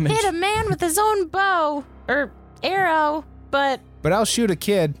roll typically damage. hit a man with his own bow or arrow, but But I'll shoot a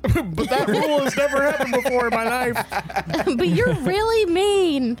kid. But that rule has never happened before in my life. but you're really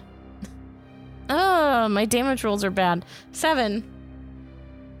mean. Oh, my damage rolls are bad. 7.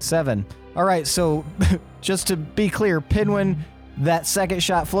 7. All right, so just to be clear, Pinwin, that second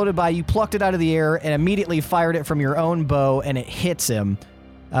shot floated by, you plucked it out of the air and immediately fired it from your own bow, and it hits him.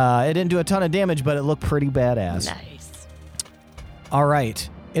 It didn't do a ton of damage, but it looked pretty badass. Nice. All right,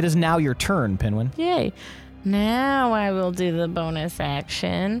 it is now your turn, Pinwin. Yay. Now I will do the bonus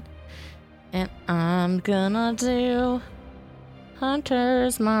action. And I'm gonna do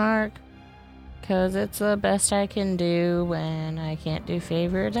Hunter's Mark. Because it's the best I can do when I can't do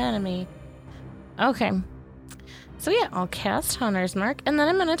favorite enemy. Okay. So yeah, I'll cast Hunter's Mark. And then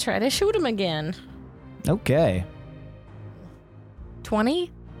I'm gonna try to shoot him again. Okay.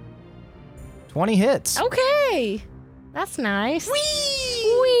 20? 20 hits. Okay. That's nice.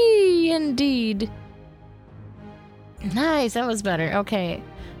 Whee! Whee, indeed. Nice, that was better. Okay.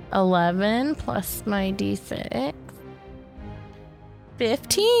 11 plus my d6.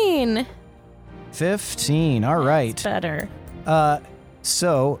 15. 15. All right. That's better.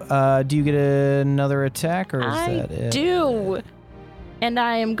 So, do you get another attack, or is that it? I do. And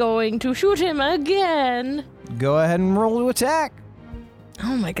I am going to shoot him again. Go ahead and roll to attack.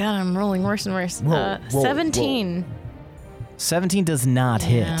 Oh my god, I'm rolling worse and worse. Roll, 17. 17 does not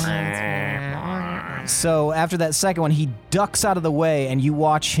hit. So after that second one, he ducks out of the way, and you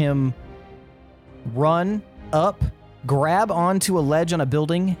watch him run up, grab onto a ledge on a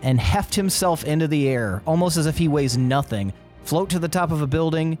building, and heft himself into the air, almost as if he weighs nothing. Float to the top of a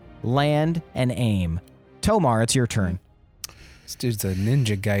building, land, and aim. Tomar, it's your turn. This dude's a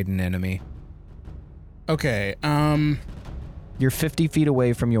Ninja Gaiden enemy. Okay, You're 50 feet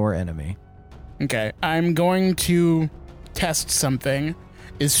away from your enemy. okay. I'm going to test something.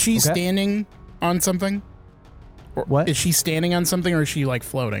 Is she Okay. standing on something? Or What? Is she standing on something, or is she, like,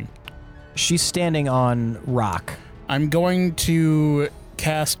 floating? She's standing on rock. I'm going to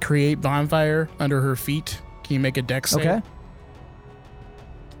cast Create Bonfire under her feet. Can you make a dex save? Okay.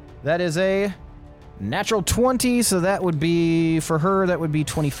 That is a natural 20, so that would be, for her, that would be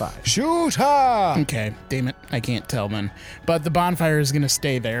 25. Shoot her! Okay, damn it. I can't tell then. But the bonfire is going to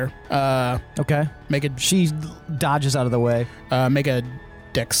stay there. Okay. Make a She dodges out of the way. make a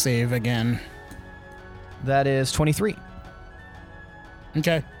dex save again. That is 23.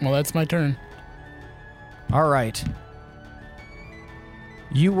 Okay, well, that's my turn. All right.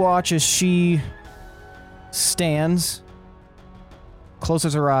 You watch as she stands,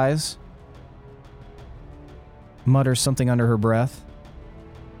 closes her eyes, mutters something under her breath,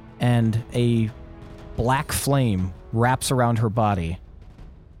 and a black flame wraps around her body.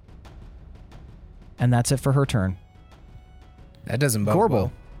 And that's it for her turn. That doesn't bode Gorbel.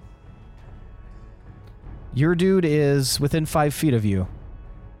 well. Your dude is within 5 feet of you.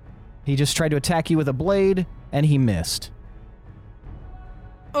 He just tried to attack you with a blade, and he missed.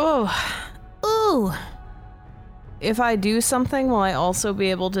 Oh. Ooh. If I do something, will I also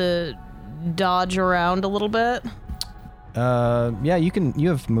be able to dodge around a little bit? Yeah, you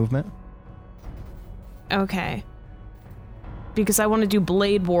have movement. Okay. Because I want to do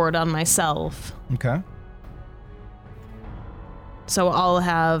Blade Ward on myself. Okay. So I'll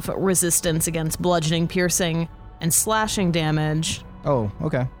have resistance against bludgeoning, piercing, and slashing damage. Oh,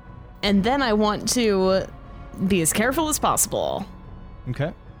 okay. And then I want to be as careful as possible.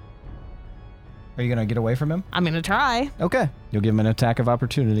 Okay. Are you going to get away from him? I'm going to try. Okay. You'll give him an attack of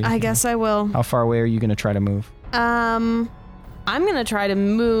opportunity. I guess I will. How far away are you going to try to move? I'm going to try to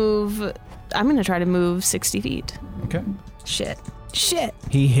move... I'm going to try to move 60 feet. Okay. Shit.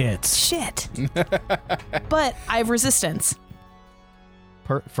 He hits. Shit. But I have resistance.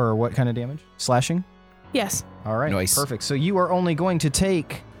 For what kind of damage? Slashing? Yes. All right. Nice. Perfect. So you are only going to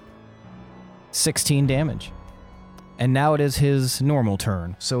take 16 damage. And now it is his normal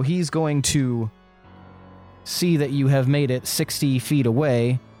turn. So he's going to see that you have made it 60 feet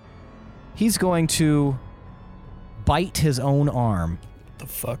away. He's going to bite his own arm. The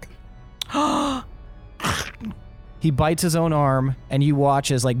fuck? He bites his own arm, and you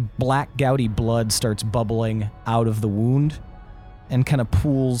watch as like black gouty blood starts bubbling out of the wound and kind of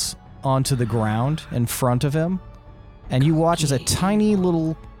pools onto the ground in front of him. And you watch as a tiny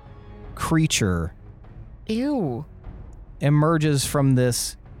little creature Ew. emerges from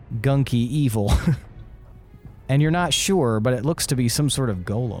this gunky evil. And you're not sure, but it looks to be some sort of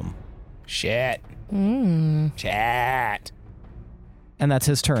golem. Shit. Chat. And that's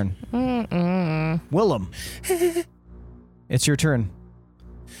his turn. Willem. It's your turn.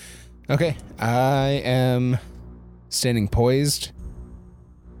 Okay, I am standing poised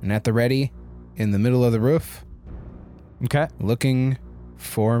and at the ready in the middle of the roof, Okay. looking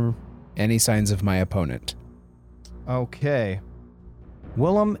for any signs of my opponent. Okay.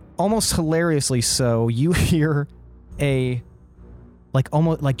 Willem, almost hilariously so, you hear a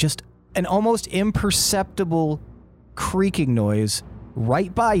just an almost imperceptible creaking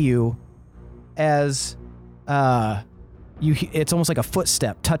right by you as it's almost like a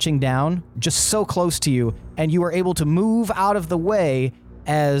footstep touching down just so close to you, and you are able to move out of the way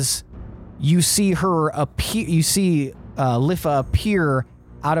as you see her appear. You see Lifa appear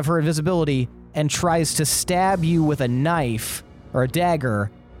out of her invisibility and tries to stab you with a knife or a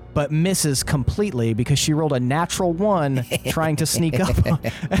dagger, but misses completely because she rolled a natural 1 trying to sneak up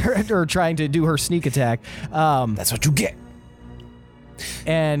or trying to do her sneak attack. That's what you get.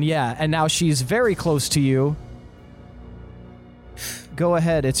 And now she's very close to you. Go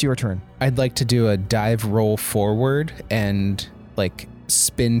ahead, it's your turn. I'd like to do a dive roll forward and like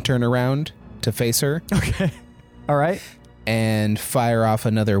spin turn around to face her. Okay. All right. and fire off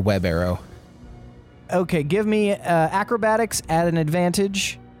another web arrow. Okay, give me acrobatics at an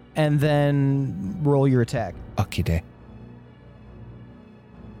advantage, and then roll your attack. Okay.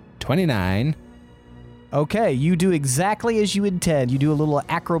 29. Okay, you do exactly as you intend. You do a little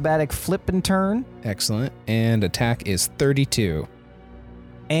acrobatic flip and turn, Excellent. And attack is 32.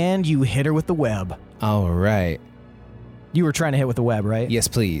 and you hit her with the web. All right. You were trying to hit with the web, right? Yes,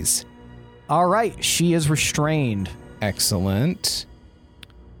 please. All right, she is restrained. Excellent.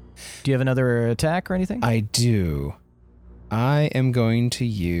 Do you have another attack or anything? I do. I am going to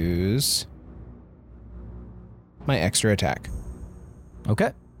use my extra attack.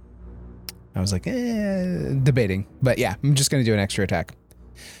 Okay. I was like, debating. But yeah, I'm just going to do an extra attack.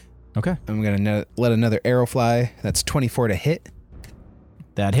 Okay. I'm going to let another arrow fly. That's 24 to hit.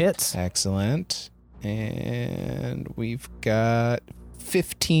 That hits. Excellent. And we've got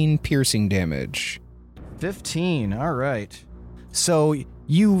 15 piercing damage. 15. All right. So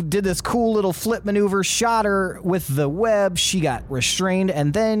you did this cool little flip maneuver, shot her with the web. She got restrained,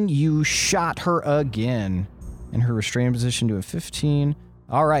 and then you shot her again. In her restrained position to a 15.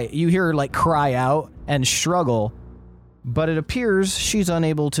 All right. You hear her like cry out and struggle, but it appears she's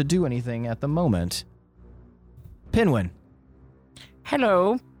unable to do anything at the moment. Pinwin,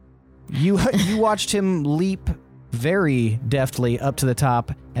 Hello. you watched him leap very deftly up to the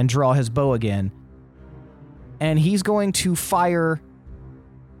top and draw his bow again. And he's going to fire.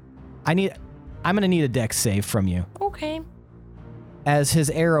 I'm going to need a dex save from you. Okay. As his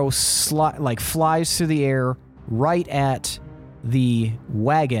arrow flies through the air right at the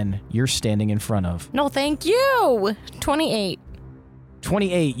wagon you're standing in front of. No, thank you. 28.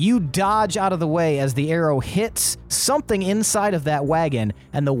 28. You dodge out of the way as the arrow hits something inside of that wagon,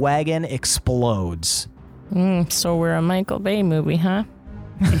 and the wagon explodes. So we're a Michael Bay movie, huh?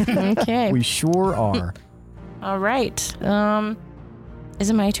 Okay. We sure are. All right. Is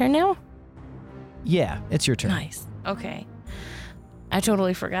it my turn now? Yeah, it's your turn. Nice. Okay. I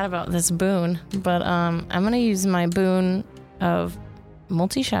totally forgot about this boon, but I'm going to use my boon of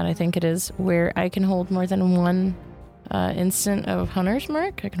multi-shot, I think it is, where I can hold more than one instant of Hunter's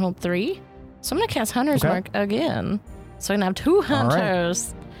Mark. I can hold 3. So I'm going to cast Hunter's Mark again. So I can have 2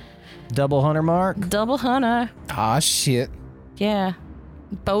 hunters. Double hunter mark. Double hunter. Ah, shit. Yeah.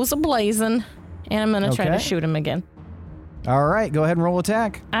 Bows a-blazing. And I'm going to try to Okay. shoot him again. All right, go ahead and roll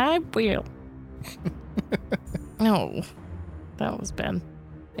attack. I will. No. That was bad.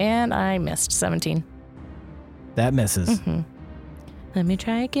 And I missed 17. That misses. Mm-hmm. Let me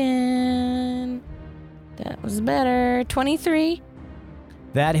try again. That was better. 23.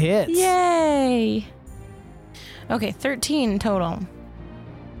 That hits. Yay! Okay, 13 total.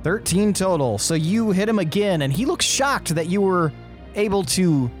 13 total. So you hit him again, and he looks shocked that you were able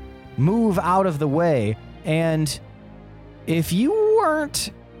to move out of the way. And if you're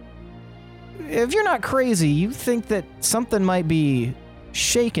not crazy, you think that something might be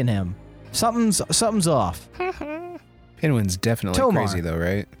shaking him. Something's off. Pinwin's definitely Tomar. crazy, though,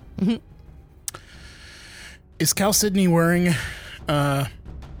 right? Is Cal Sidney wearing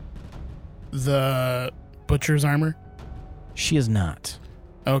the butcher's armor? She is not.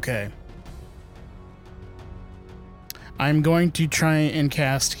 Okay. I'm going to try and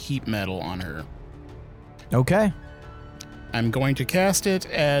cast heat metal on her. Okay. I'm going to cast it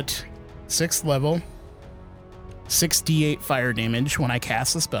at 6th level. 6d8 fire damage when I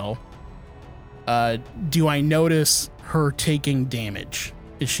cast the spell. Do I notice her taking damage?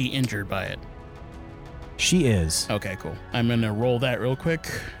 Is she injured by it? She is. Okay, cool. I'm going to roll that real quick.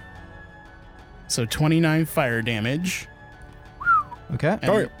 So 29 fire damage. Okay.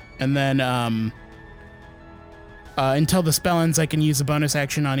 And then until the spell ends, I can use a bonus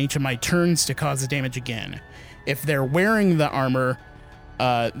action on each of my turns to cause the damage again. If they're wearing the armor,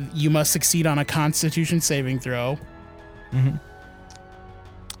 you must succeed on a Constitution saving throw. Mm-hmm.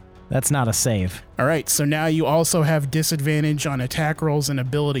 That's not a save. All right, so now you also have disadvantage on attack rolls and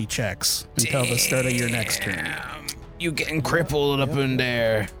ability checks until the start of your next turn. You getting crippled up in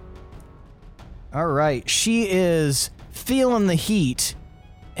there. All right. She is feeling the heat,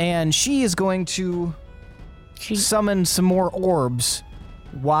 and she is going to summon some more orbs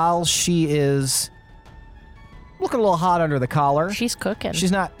while she is looking a little hot under the collar. She's cooking.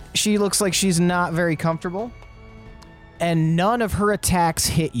 She looks like she's not very comfortable. And none of her attacks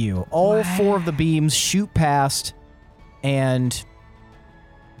hit you. All 4 of the beams shoot past, and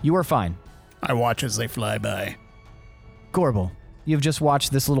you are fine. I watch as they fly by. Gorbel, you've just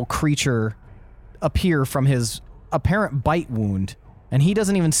watched this little creature appear from his apparent bite wound, and it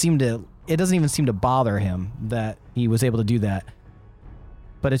doesn't even seem to bother him that he was able to do that.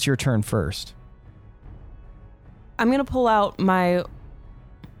 But it's your turn first. I'm going to pull out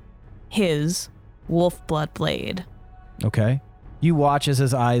his wolf blood blade. Okay. You watch as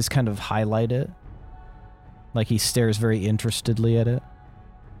his eyes kind of highlight it. Like he stares very interestedly at it.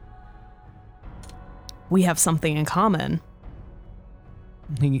 We have something in common.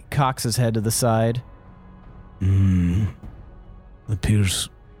 He cocks his head to the side. Appears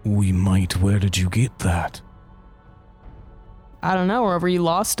we might. Where did you get that? I don't know, wherever you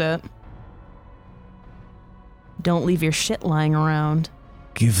lost it. Don't leave your shit lying around.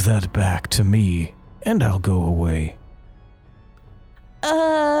 Give that back to me, and I'll go away.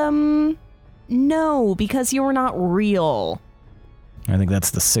 No, because you're not real. I think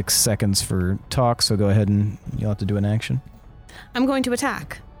that's the 6 seconds for talk, so go ahead and you'll have to do an action. I'm going to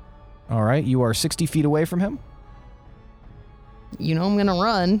attack. All right, you are 60 feet away from him. You know I'm gonna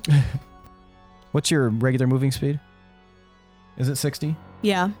run. What's your regular moving speed? Is it 60?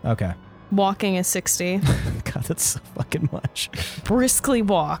 Yeah, Okay. walking is 60. God, that's so fucking much. Briskly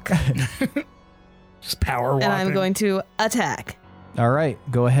walk. Just power walking. And I'm going to attack. All right,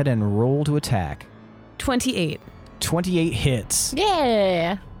 go ahead and roll to attack. 28. 28 hits.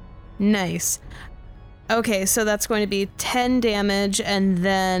 Yeah. Nice. Okay, so that's going to be 10 damage, and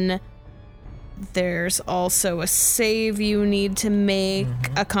then there's also a save you need to make,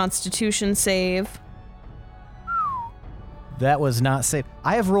 a Constitution save. That was not safe.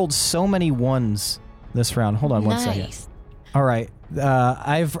 I have rolled so many ones this round. Hold on one second. Nice. All right.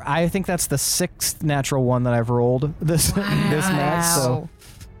 I think that's the 6th natural one that I've rolled this match. So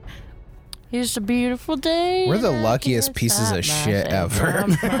It's a beautiful day. We're the and I luckiest can't pieces stop of shit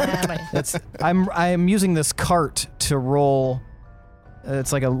laughing. ever. I'm using this cart to roll.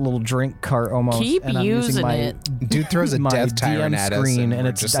 It's like a little drink cart almost. Keep and I'm using my, it. Dude throws a my death tyrant DM at us, screen, and, and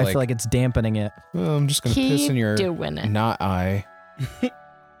we're just I feel like it's dampening it. oh, I'm just gonna piss in Keep your doing it. not eye.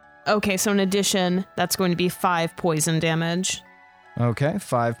 Okay, so in addition, that's going to be 5 poison damage. Okay,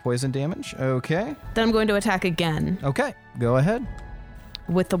 5 poison damage. Okay. Then I'm going to attack again Okay, go ahead.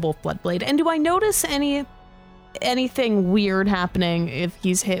 with the wolf blood blade. And do I notice anything weird happening if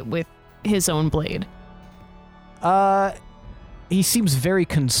he's hit with his own blade? He seems very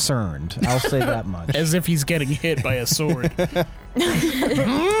concerned. I'll say that much. As if he's getting hit by a sword.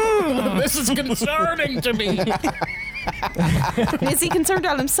 This is concerning to me. Is he concerned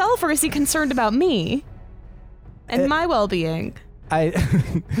about himself, or is he concerned about me and my well-being?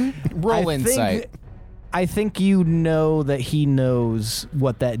 Roll insight. I think you know that he knows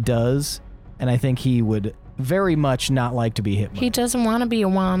what that does, and I think he would very much not like to be hit by He it. doesn't want to be a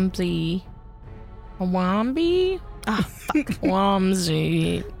Womsy. A Wombi? Ah, fuck.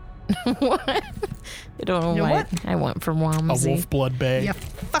 Womsy. What? I don't know You know why what? I went for A Womsy. wolf blood bay. You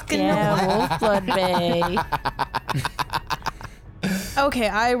fucking know Yeah, Wolf Blood Bay. what? Okay,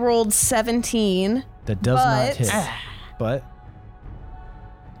 I rolled 17. That does not but- hit. But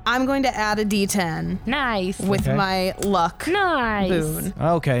I'm going to add a D10 Nice. with Okay. my luck Nice. boon.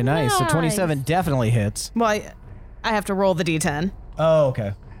 okay, nice. So Nice. 27 definitely hits. Well, I have to roll the D10. Oh,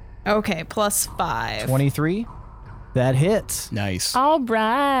 okay. Okay, plus 5. 23. That hits. Nice. All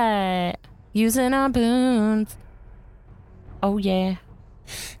right. Using our boons. Oh, yeah.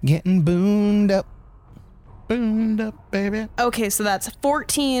 Getting booned up. Boomed up, baby. Okay, so that's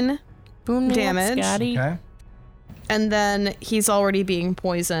 14, Boom Damage. Scotty. Okay. and then he's already being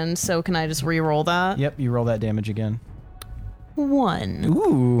poisoned, so can I just re-roll that? Yep, you roll that damage again. 1.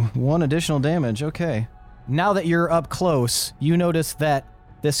 Ooh, 1 additional damage. Okay. Now that you're up close, you notice that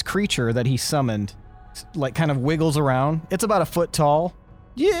this creature that he summoned, like, kind of wiggles around. It's about a foot tall.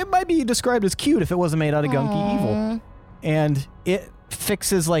 Yeah, it might be described as cute if it wasn't made out of gunky evil. And it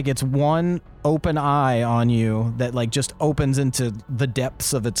fixes, like, its one open eye on you that, like, just opens into the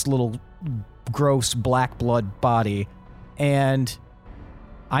depths of its little gross black blood body. And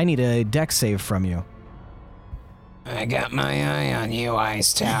I need a dex save from you. I got my eye on you,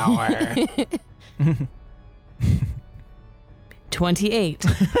 Ice Tower. 28.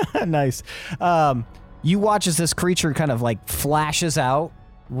 Nice. You watch as this creature kind of like flashes out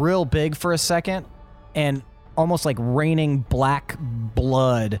real big for a second, and almost like raining black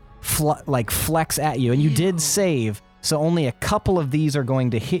blood like flecks at you. And you did save, so only a couple of these are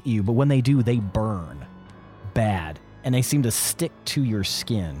going to hit you, but when they do, they burn bad, and they seem to stick to your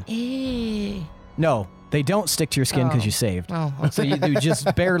skin. Eh. No, they don't stick to your skin because Oh. you saved. Oh, So you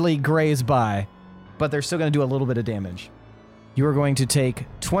just barely graze by, but they're still going to do a little bit of damage. You are going to take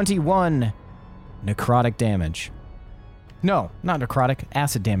 21 necrotic damage. No, not necrotic,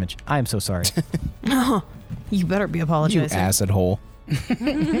 acid damage. I am so sorry. You better be You apologizing. acid hole.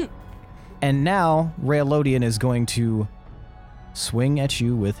 And now, Raelodian is going to swing at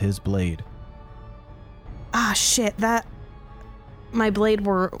you with his blade. Ah, shit, my blade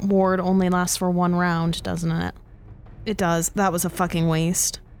ward only lasts for 1 round, doesn't it? It does. That was a fucking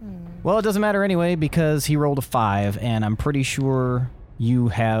waste. Well, it doesn't matter anyway because he rolled a 5, and I'm pretty sure you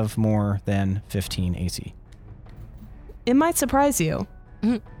have more than 15 AC. It might surprise you.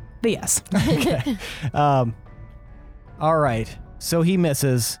 But yes. Okay. All right. So he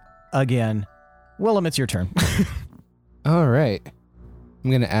misses again. Willem, it's your turn. All right. I'm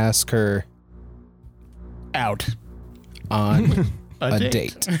going to ask her Out. on a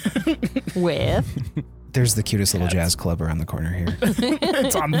date. With There's the cutest little jazz club around the corner here.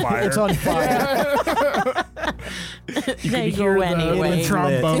 It's on fire. It's on fire. You They can hear go anyway. the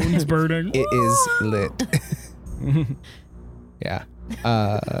trombones burning. It is lit. Yeah.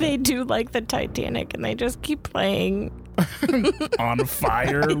 they do like the Titanic, and they just keep playing. On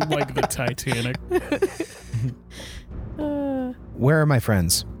fire like the Titanic. Where are my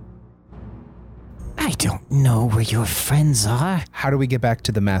friends? I don't know where your friends are. How do we get back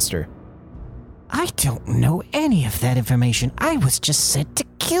to the master? I don't know any of that information. I was just sent to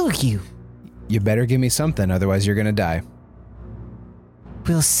kill you. You better give me something, otherwise you're gonna die.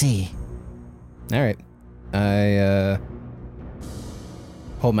 We'll see. All right. I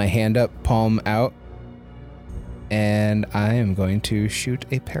hold my hand up, palm out, and I am going to shoot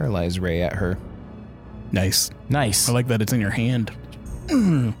a paralyze ray at her. Nice. Nice. I like that it's in your hand.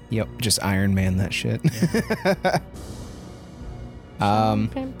 Yep, just Iron Man that shit.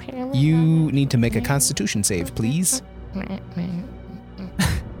 You need to make a Constitution save, please.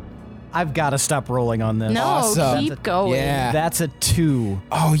 I've got to stop rolling on this. No, Awesome. keep going. Yeah. That's a 2.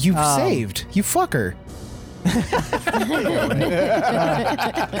 Oh, you saved. You fucker.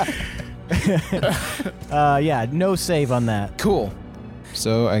 Yeah, no save on that. Cool.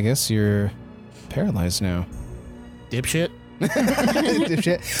 So I guess you're paralyzed now. Dipshit.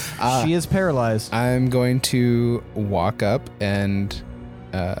 Dipshit. She is paralyzed. I'm going to walk up and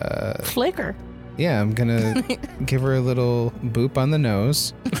Flicker. yeah, I'm gonna give her a little boop on the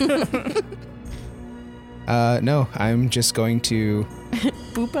nose. No, I'm just going to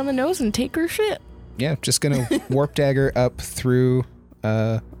Boop on the nose and take her shit. yeah, just gonna warp dagger up through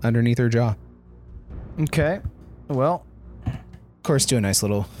underneath her jaw. Okay. Well, Of course, do a nice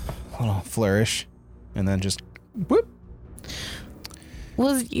little flourish, and then just whoop.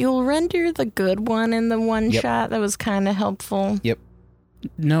 You'll render the good one in the one Yep. shot? That was kind of helpful.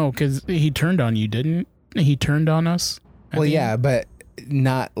 No, because he turned on you, didn't he? Turned on us? Well, yeah, but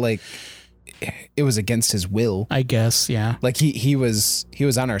not like it was against his will. I guess, yeah. Like he was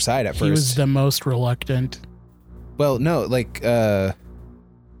on our side at first. He was the most reluctant. Well, no, like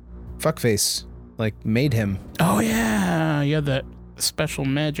fuckface like made him. Oh, yeah. You had that special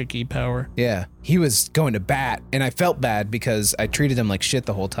magic-y power. Yeah, he was going to bat, and I felt bad because I treated him like shit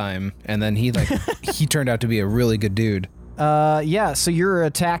the whole time, and then he he turned out to be a really good dude. yeah, so your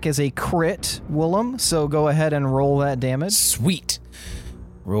attack is a crit, Willem, so go ahead and roll that damage. Sweet.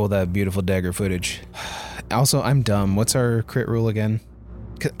 Roll that beautiful dagger footage. Also, I'm dumb. What's our crit rule again?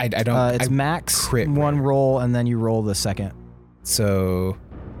 'Cause I don't. It's max crit one rare. roll, and then you roll the second. So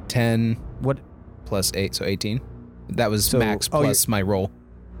 10 What? plus 8, so 18. That was So- max oh, plus my roll.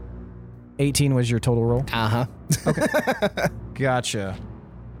 18 was your total roll? Uh-huh. Gotcha.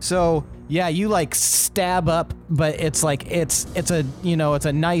 So, yeah, you like stab up, but it's like it's a, you know, it's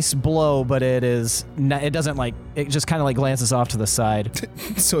a nice blow, but it doesn't like, it just kind of like glances off to the side.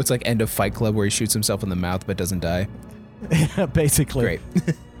 So it's like end of Fight Club where he shoots himself in the mouth but doesn't die. Basically. Great.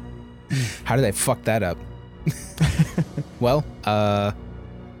 How did I fuck that up? Well,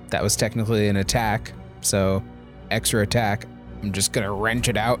 that was technically an attack, so extra attack. I'm just gonna wrench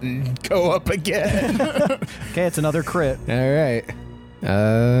it out and go up again. Okay, it's another crit. All right.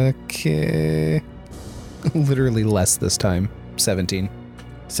 Okay. Literally less this time. 17.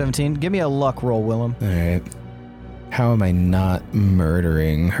 17. Give me a luck roll, Willem. All right. How am I not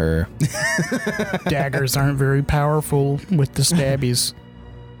murdering her? Daggers aren't very powerful with the stabbies.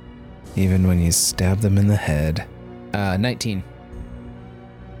 Even when you stab them in the head. 19.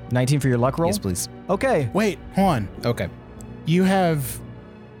 19 for your luck roll? Yes, please. Okay. Wait, hold on. Okay. He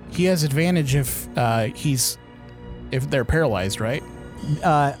has advantage if they're paralyzed, right?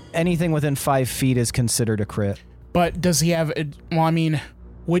 Anything within 5 feet is considered a crit. But does he have? Well, I mean,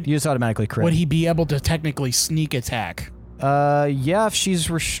 You just automatically crit. would he be able to technically sneak attack? Yeah, if she's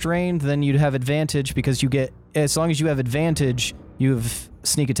restrained, then you'd have advantage because you get, as long as you have advantage, you have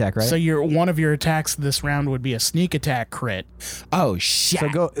sneak attack, right? So one of your attacks this round would be a sneak attack crit. Oh, shit.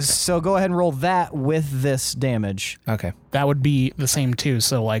 So go ahead and roll that with this damage. Okay. That would be the same too.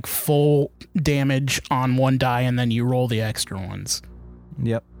 So like full damage on one die, and then you roll the extra ones.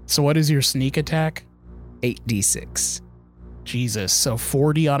 Yep. So what is your sneak attack? 8d6. Jesus. So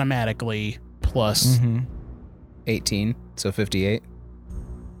 40 automatically plus. 18, so 58.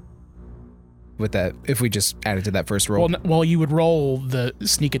 With that, if we just added to that first roll. Well, you would roll the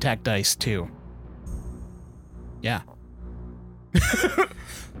sneak attack dice too. Yeah.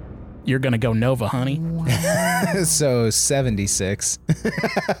 You're going to go Nova, honey. So 76.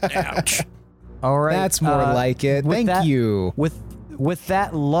 Ouch. All right. That's more like it. with Thank that- you. With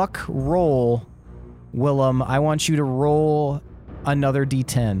that luck roll, Willem, I want you to roll another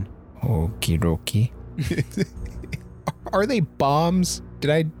d10. Okie dokie. Are they bombs? Did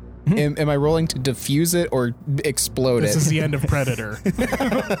I... Am I rolling to defuse it or explode This it? is the end of Predator.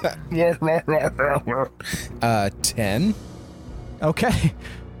 10. Okay.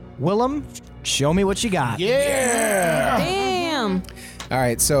 Willem, show me what you got. Yeah. Damn. All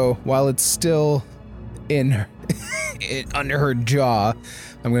right, so while it's still in under her jaw,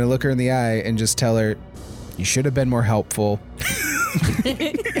 I'm going to look her in the eye and just tell her, you should have been more helpful.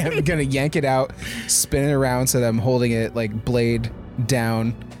 I'm going to yank it out, spin it around so that I'm holding it like blade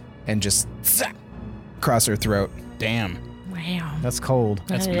down and just across her throat. Damn. Wow. That's cold.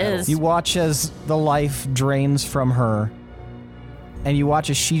 That's That metal. is. You watch as the life drains from her, and you watch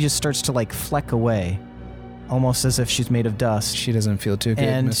as she just starts to like fleck away, almost as if she's made of dust. She doesn't feel too good,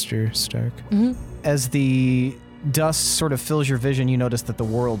 And- Mr. Stark. As the dust sort of fills your vision, you notice that the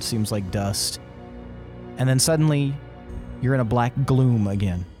world seems like dust. And then suddenly, you're in a black gloom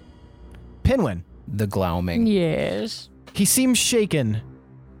again. Pinwin, The gloaming. Yes. he seems shaken.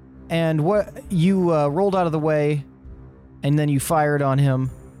 And what you rolled out of the way, and then you fired on him.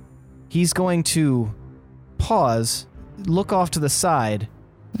 He's going to pause, look off to the side,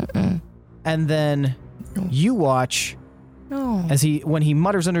 and then you watch Oh. as when he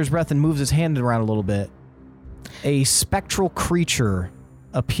mutters under his breath and moves his hand around a little bit. A spectral creature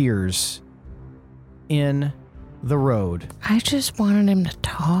appears in the road. I just wanted him to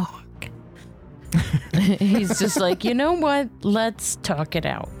talk. He's just like, you know what? Let's talk it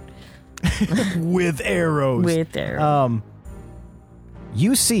out With arrows. with there.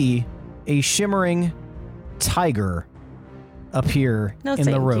 You see a shimmering tiger appear No, in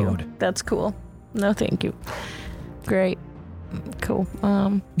thank the road. you. That's cool. No, thank you. Great. Cool.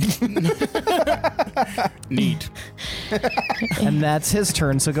 Neat. And that's his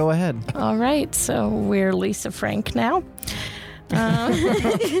turn, so go ahead. All right. So we're Lisa Frank now.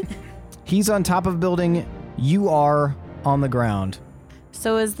 He's on top of a building. You are on the ground.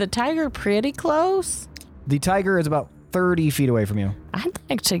 So is the tiger pretty close? The tiger is about 30 feet away from you. I'd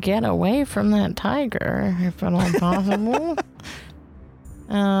like to get away from that tiger if at all possible.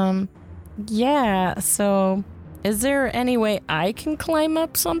 Yeah. So is there any way I can climb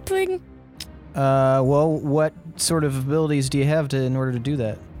up something? Well, what sort of abilities do you have in order to do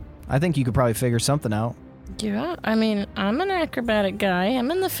that? I think you could probably figure something out. Yeah. I mean, I'm an acrobatic guy. I'm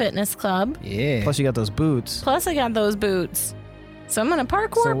in the fitness club. Yeah. Plus, you got those boots. Plus, I got those boots. So I'm gonna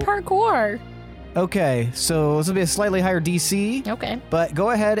So- parkour. Okay, so this will be a slightly higher DC, Okay. but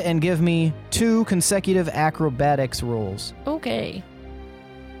go ahead and give me 2 consecutive acrobatics rolls. Okay.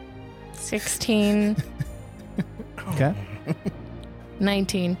 16, Okay.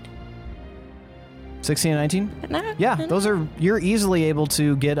 19. 16 and 19? Nah, Yeah, those are, you're easily able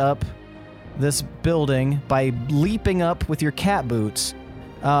to get up this building by leaping up with your cat boots.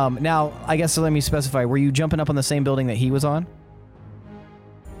 Now, I guess let me specify, were you jumping up on the same building that he was on?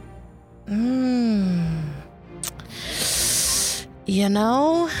 You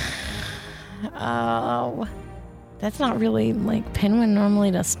know, that's not really like Pinwin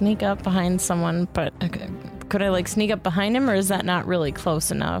normally to sneak up behind someone, but could I like sneak up behind him, or is that not really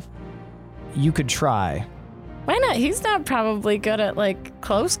close enough? You could try. Why not? He's not probably good at like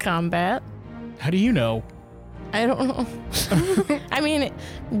close combat. How do you know? I don't know. I mean,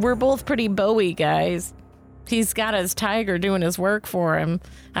 we're both pretty Bowie guys. He's got his tiger doing his work for him,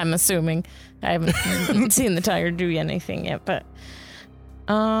 I'm assuming. I haven't seen the tiger do anything yet, but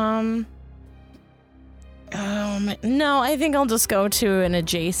no, I think I'll just go to an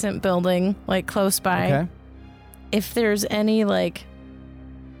adjacent building, like close by. Okay. If there's any like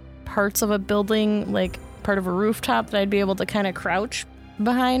parts of a building, like part of a rooftop that I'd be able to kind of crouch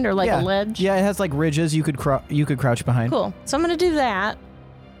behind, or like Yeah. a ledge. Yeah, it has like ridges you could crouch behind. Cool. So I'm gonna do that.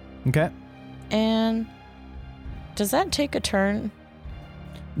 Okay. And does that take a turn?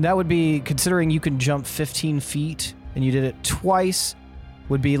 That would be, considering you can jump 15 feet and you did it twice,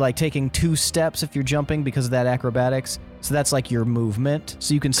 would be like taking 2 steps if you're jumping because of that acrobatics. So that's like your movement.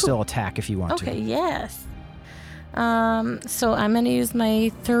 So you can still attack if you want Okay, to. yes. So I'm gonna use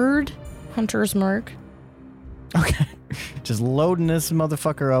my third hunter's mark. Okay. Just loading this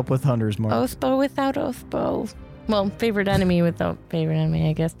motherfucker up with Hunter's Mark. Oathbow without Oathbow. Well, favorite enemy without favorite enemy,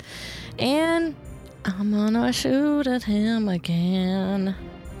 I guess. And I'm gonna shoot at him again.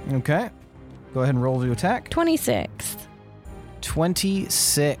 Okay. Go ahead and roll to attack. 26.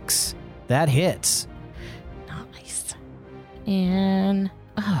 26. That hits. Nice. And,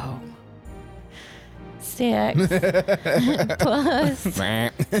 6 plus.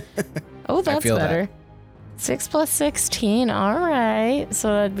 Oh, that's feel better. 6 plus 16. All right. So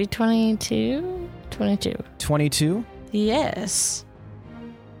that'd be 22. 22. 22. Yes.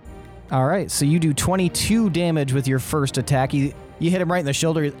 All right. So you do 22 damage with your first attack. You hit him right in the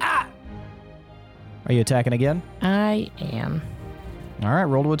shoulder. Ah! Are you attacking again? I am. All right.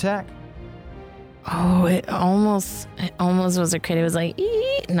 Roll to attack. Oh, it almost was a crit. It was like,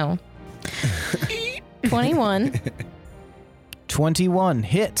 no. 21. 21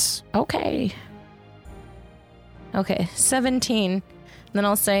 hits. Okay. 17. Then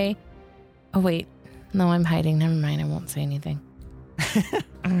I'll say, oh, wait. No, I'm hiding. Never mind. I won't say anything.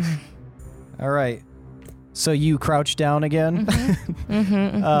 All right. So you crouch down again.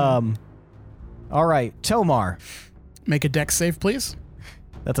 All right. Tomar. Make a dex save, please.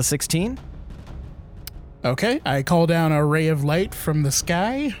 That's a 16. Okay, I call down a ray of light from the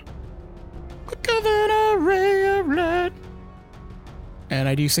sky. Quicker than a ray of light. And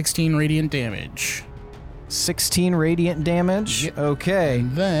I do 16 radiant damage. 16 radiant damage. Yep. Okay.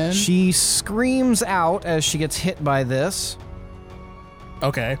 And then... She screams out as she gets hit by this.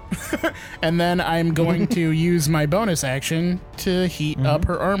 Okay. And then I'm going to use my bonus action to heat up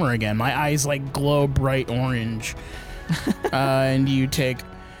her armor again. My eyes like glow bright orange. And you take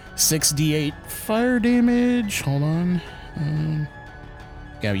 6d8 fire damage. Hold on.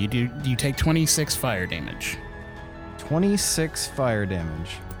 Yeah, you take 26 fire damage. 26 fire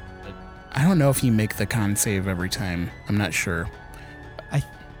damage. I don't know if you make the con save every time. I'm not sure.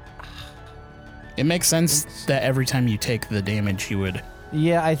 It makes sense that every time you take the damage, you would.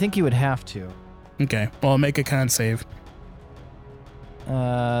 Yeah, I think you would have to. Okay, well, make a con save.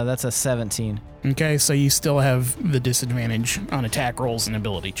 That's a 17. Okay, so you still have the disadvantage on attack rolls and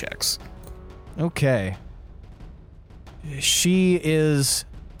ability checks. Okay. She is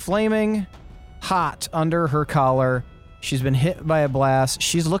flaming hot under her collar. She's been hit by a blast.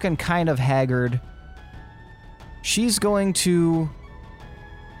 She's looking kind of haggard. She's going to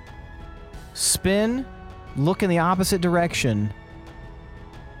spin, look in the opposite direction,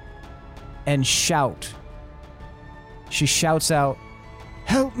 and shout. She shouts out,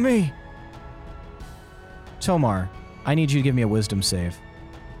 "Help me!" Tomar, I need you to give me a wisdom save.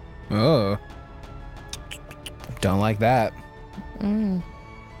 Oh. Don't like that.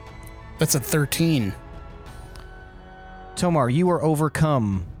 That's a 13. Tomar, you are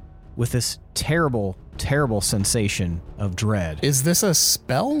overcome with this terrible, terrible sensation of dread. Is this a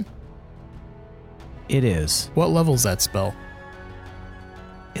spell? It is. What level's that spell?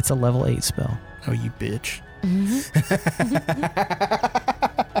 It's a level 8 spell. Oh, you bitch.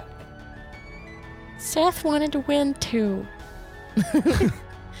 Seth wanted to win too.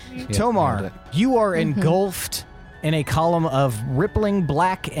 Tomar, you are engulfed in a column of rippling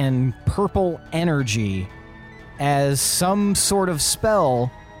black and purple energy as some sort of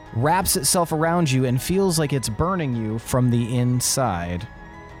spell wraps itself around you and feels like it's burning you from the inside.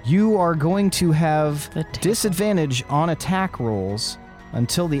 You are going to have disadvantage on attack rolls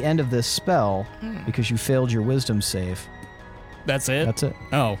until the end of this spell because you failed your wisdom save. That's it? That's it.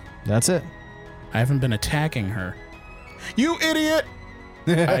 Oh, That's it. I haven't been attacking her. You idiot!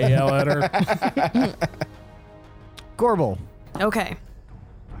 I yell at her. Gorbel. Okay.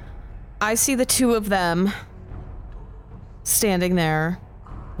 I see the two of them standing there,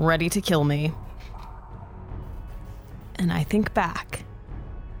 ready to kill me. And I think back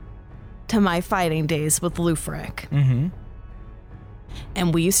to my fighting days with Lufric. Mm-hmm.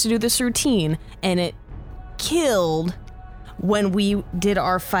 And we used to do this routine, and it killed when we did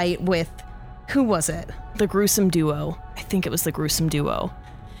our fight with, who was it? The Gruesome Duo. I think it was the Gruesome Duo.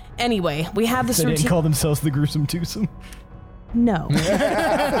 Anyway, we have this They routine. didn't call themselves the Gruesome Twosome. No.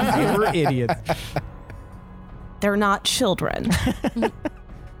 They were idiots. They're not children.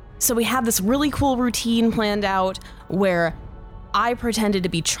 So we had this really cool routine planned out where I pretended to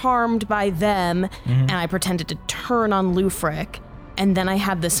be charmed by them, and I pretended to turn on Lufric, and then I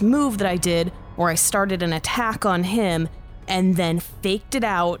had this move that I did where I started an attack on him and then faked it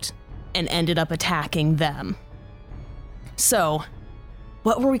out and ended up attacking them. So,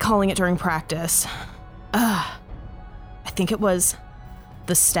 what were we calling it during practice? I think it was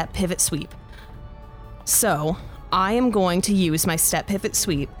the step pivot sweep. So, I am going to use my step pivot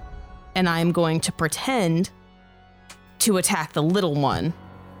sweep, and I am going to pretend to attack the little one.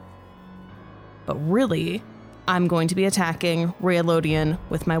 But really, I'm going to be attacking Rayalodian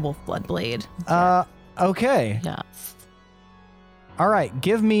with my Wolfblood Blade. Okay. Yes. All right.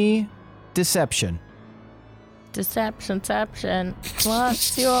 Give me deception. Deception.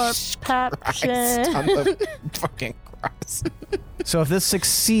 What's your passion? On the fucking cross. So if this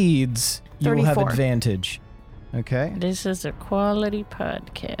succeeds, you will have 34. advantage. Okay. This is a quality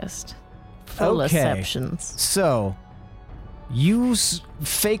podcast. Full Okay. exceptions. So you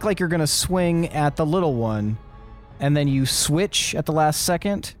fake like you're going to swing at the little one, and then you switch at the last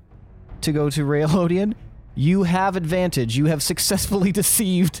second to go to Rayalodian. You have advantage. You have successfully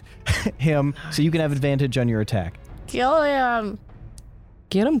deceived him, so you can have advantage on your attack. Kill him.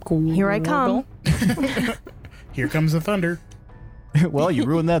 Get him, cool. Here I come. Here comes the thunder. Well, you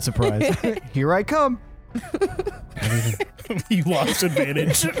ruined that surprise. Here I come. You lost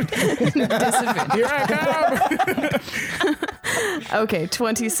advantage. Here I come. Okay,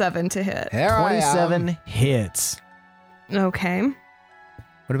 27 to hit. Here I am. 27 hits. Okay.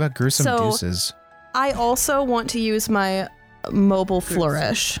 What about gruesome So- deuces? I also want to use my Mobile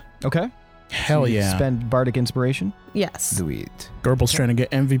Flourish. Okay. Hell You yeah. Spend Bardic Inspiration. Yes. Do it. Gorbel's trying to get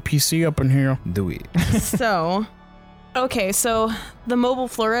MVPC up in here. Do it. So, okay, so the Mobile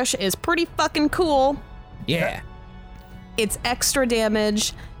Flourish is pretty fucking cool. Yeah. It's extra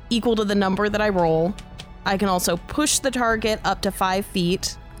damage equal to the number that I roll. I can also push the target up to 5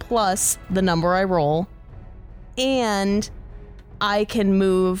 feet plus the number I roll. And I can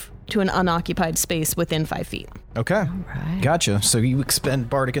move to an unoccupied space within 5 feet. Okay. Right. Gotcha. So you expend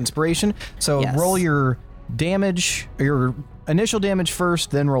Bardic Inspiration. So Yes. roll your damage, your initial damage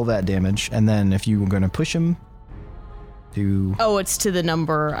first, then roll that damage. And then if you were going to push him to... Oh, it's to the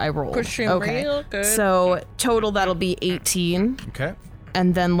number I rolled. Push him okay. real good. So total that'll be 18. Okay.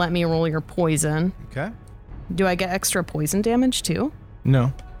 And then let me roll your poison. Okay. Do I get extra poison damage too?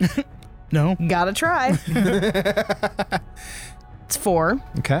 No. No. Gotta try. It's 4.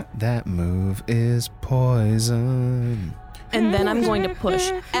 Okay. That move is poison. And then I'm going to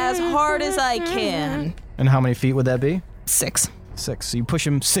push as hard as I can. And how many feet would that be? 6. 6. So you push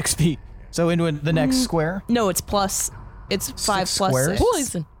him 6 feet. So into the next square? No, it's plus. It's 5 6 plus squares? 6.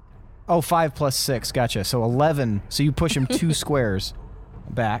 Poison. Oh, 5 plus 6. Gotcha. So 11. So you push him 2 squares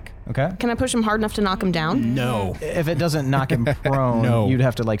back. Okay. Can I push him hard enough to knock him down? No. If it doesn't knock him prone, No. you'd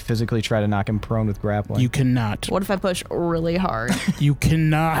have to like physically try to knock him prone with grappling. You cannot. What if I push really hard? You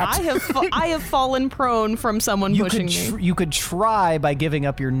cannot. I have fallen prone from someone pushing me. You could try by giving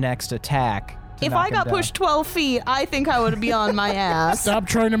up your next attack. to If knock I him got down. pushed 12 feet, I think I would be on my ass. Stop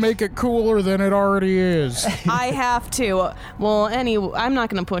trying to make it cooler than it already is. I have to. Well, anyway, I'm not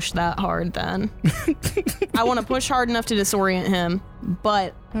going to push that hard then. I want to push hard enough to disorient him,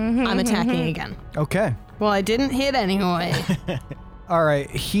 but I'm attacking again. Okay. Well, I didn't hit anyway. All right.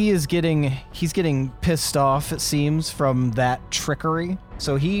 He's getting pissed off, it seems, from that trickery.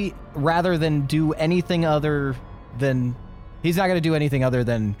 So he, rather than do anything other than, he's not going to do anything other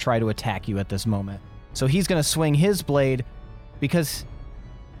than try to attack you at this moment. So he's going to swing his blade because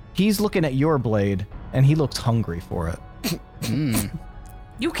he's looking at your blade and he looks hungry for it.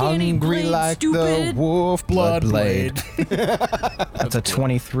 You can't eat Hungry blade, like stupid. the wolf blood blade. That's a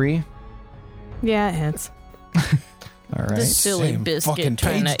 23. Yeah, it hits. All right. This silly Same fucking biscuit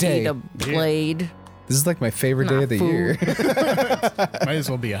trying page to day. eat a blade. This is like my favorite day of the year. Might as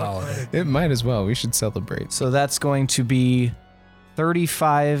well be a holiday. It might as well. We should celebrate. So that's going to be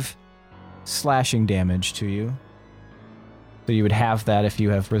 35 slashing damage to you. So you would have that if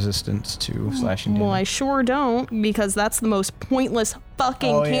you have resistance to slashing damage. Well, I sure don't, because that's the most pointless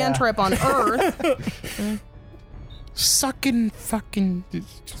fucking Oh, yeah. cantrip on earth. Sucking fucking.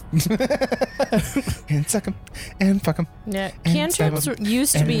 And suck him. And fuck him. Yeah, And stab cantrips him.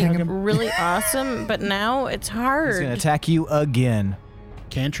 used to And be hang 'em. really awesome, but now it's He's going to hard. attack you again.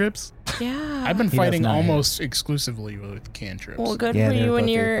 Cantrips? Yeah. I've been He does fighting not hit. almost exclusively with cantrips. Well, good Yeah, for they're you and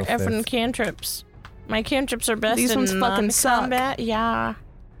both your April effing 5th. cantrips. My cantrips are best These in ones fucking suck. non-combat. Yeah.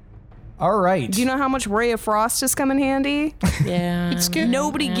 All right. Do you know how much Ray of Frost has come in handy? Yeah. It's good.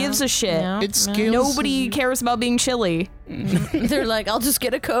 Nobody gives a shit. It scales. Nobody cares about being chilly. They're like, I'll just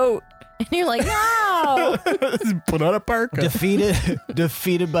get a coat. And you're like, no. Put on a parka.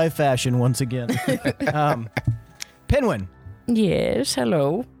 defeated by fashion once again. Pinwin. Yes,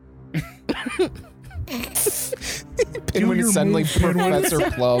 hello. Pinwin your is suddenly move, Pinwin.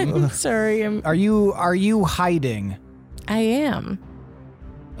 Professor Plum. Sorry, Are you hiding? I am.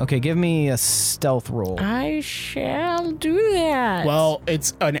 Okay, give me a stealth roll. I shall do that. Well,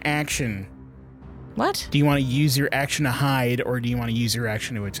 it's an action. What? Do you want to use your action to hide, or do you want to use your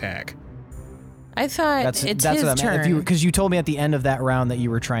action to attack? I thought it's his what I meant. turn. Because you told me at the end of that round that you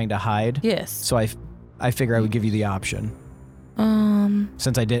were trying to hide. Yes. So I figure I would give you the option.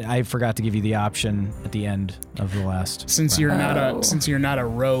 Since I forgot to give you the option at the end of the last. Since you're not a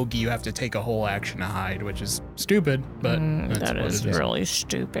rogue, you have to take a whole action to hide, which is stupid, but that's that what is it is. really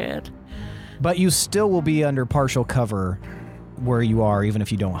stupid. But you still will be under partial cover where you are, even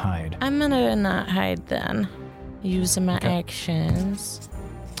if you don't hide. I'm gonna not hide then. Using my actions.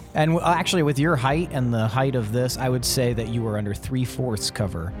 And actually, with your height and the height of this, I would say that you are under 3/4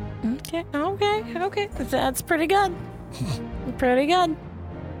 cover. Okay. That's pretty good. Pretty good.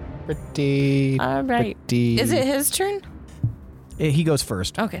 Pretty. All right. Pretty. Is it his turn? He goes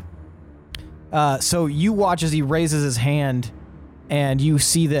first. Okay. So you watch as he raises his hand, and you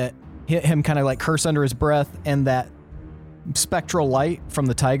see that him kind of like curse under his breath, and that spectral light from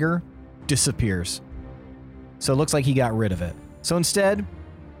the tiger disappears. So it looks like he got rid of it. So instead,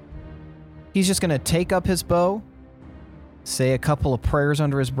 he's just going to take up his bow, say a couple of prayers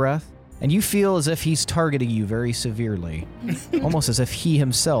under his breath, and you feel as if he's targeting you very severely, almost as if he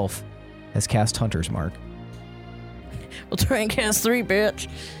himself has cast Hunter's Mark. We'll try and cast 3, bitch.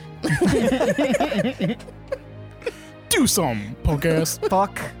 Do something, poke ass.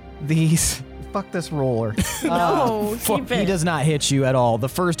 Fuck this roller. No, keep it. He does not hit you at all. The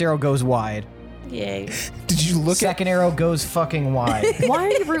first arrow goes wide. Yay. Did you look Second arrow goes fucking wide. Why are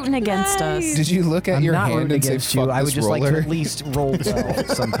you rooting against us? Did you look at I'm your not hand rooting and say, against "Fuck you. I would this just like to roller"? at least roll well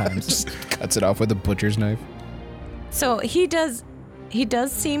sometimes. Just cuts it off with a butcher's knife. So he does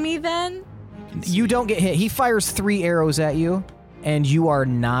see me then? You don't get hit. He fires 3 arrows at you, and you are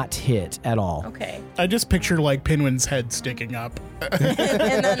not hit at all. Okay. I just picture like Pinwin's head sticking up.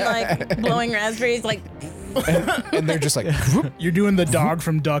 And then like blowing raspberries like And they're just like, You're doing the dog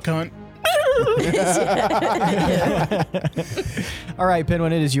from Duck Hunt. All right,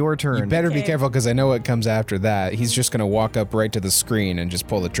 Pinwin, it is your turn. you better be Okay. careful because I know what comes after that. He's just going to walk up right to the screen and just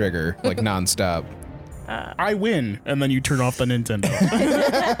pull the trigger like nonstop. I win, and then you turn off the Nintendo.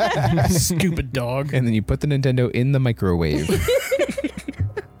 Stupid dog. And then you put the Nintendo in the microwave.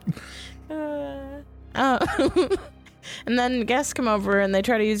 and then guests come over and they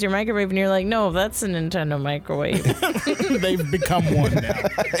try to use your microwave and you're like, no, that's a Nintendo microwave. They've become one now.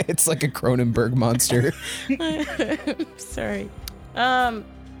 It's like a Cronenberg monster. Sorry.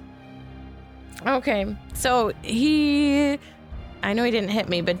 Okay. So I know he didn't hit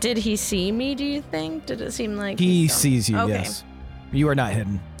me, but did he see me, do you think? Did it seem like He saw me? sees you, Okay. yes. You are not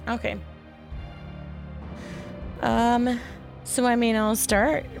hidden. Okay. So I mean, I'll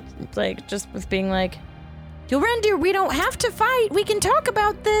start like just with being like, Yorendir, we don't have to fight. We can talk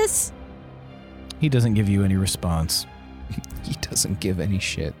about this. He doesn't give you any response. He doesn't give any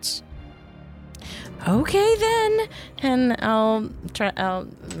shits. Okay then. And I'll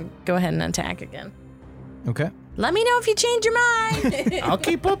go ahead and attack again. Okay. Let me know if you change your mind. I'll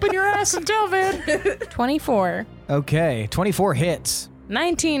keep whooping your ass until then. 24. Okay. 24 hits.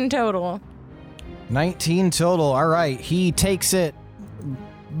 19 total. 19 total. All right. He takes it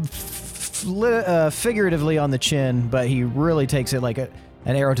figuratively on the chin, but he really takes it like an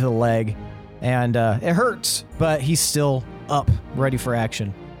arrow to the leg. And it hurts, but he's still up, ready for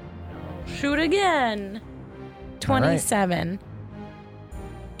action. Shoot again. 27.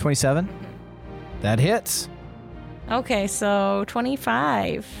 27? That hits. Okay, so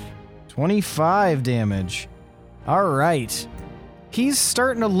 25. 25 damage. All right. He's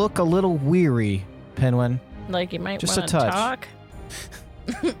starting to look a little weary, Pinwin. Like you might Just a want to touch. talk.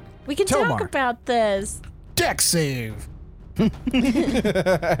 We can talk Tomar. about this. Deck save.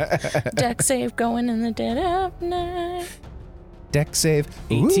 Deck save going in the dead of night. Deck save.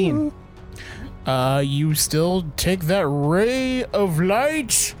 18. Ooh. You still take that ray of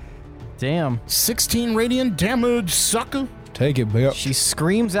light. Damn. 16 radiant damage, sucker. Take it, bitch. She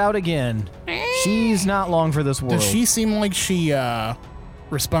screams out again. She's not long for this world. Does she seem like she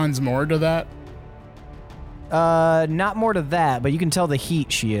responds more to that? Not more to that, but you can tell the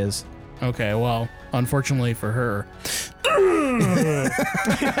heat she is. Okay, well, unfortunately for her.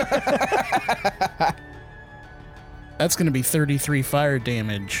 That's going to be 33 fire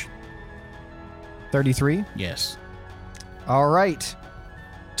damage. 33? Yes. All right.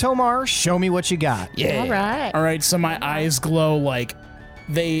 Tomar, show me what you got. All right. All right, so my eyes glow like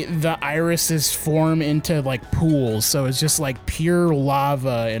the irises form into like pools, so it's just like pure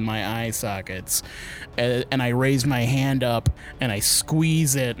lava in my eye sockets. And I raise my hand up and I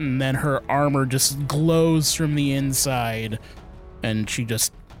squeeze it, and then her armor just glows from the inside, and she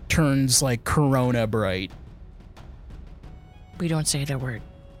just turns like Corona bright. We don't say that word.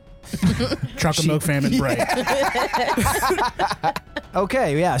 Chocolate milk famine bright.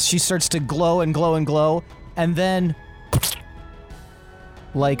 Okay, yeah, she starts to glow and glow and glow, and then,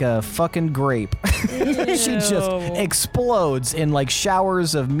 like a fucking grape, she just explodes in like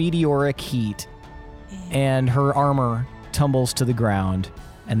showers of meteoric heat, and her armor tumbles to the ground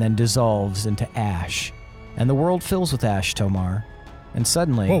and then dissolves into ash. And the world fills with ash, Tomar. And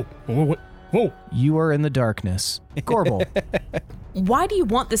suddenly, Whoa. you are in the darkness. Gorbel. Why do you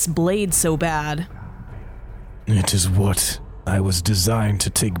want this blade so bad? It is what I was designed to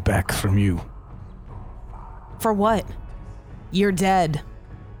take back from you. For what? You're dead.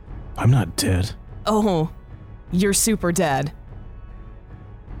 I'm not dead. Oh, you're super dead.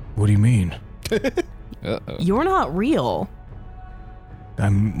 What do you mean? Uh-oh. You're not real.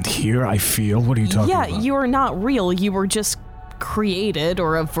 I'm here, I feel. What are you talking about? Yeah, you're not real. You were just created,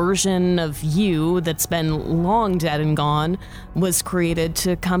 or a version of you that's been long dead and gone was created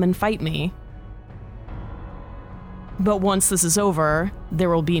to come and fight me. But once this is over, there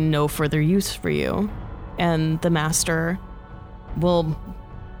will be no further use for you. And the master will,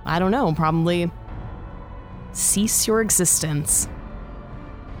 I don't know, probably cease your existence.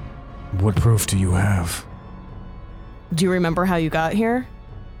 What proof do you have? Do you remember how you got here?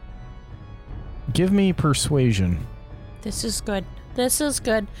 Give me persuasion. This is good. This is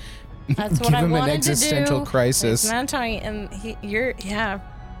good. That's what Give I him an wanted existential to do. crisis. It's not telling you, and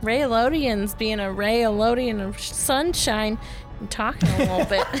Ray Elodian's being a Ray Elodian of sunshine and talking a little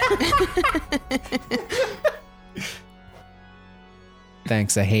bit.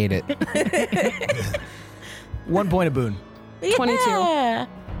 Thanks, I hate it. 1 point of boon. 22. Yeah.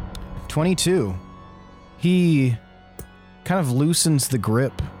 22. He kind of loosens the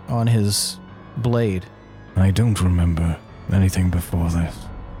grip on his blade. I don't remember anything before this.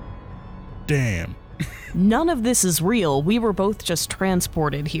 Damn. None of this is real. We were both just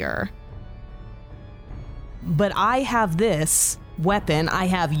transported here. But I have this weapon. I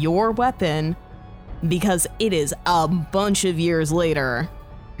have your weapon because it is a bunch of years later.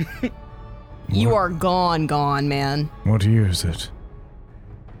 You are gone, man. What year is it?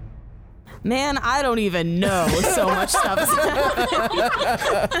 Man, I don't even know. So much stuff is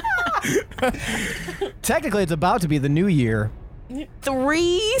happening. Technically, it's about to be the new year.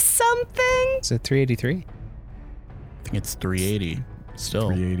 3 something? Is it 383? I think it's 380. Still.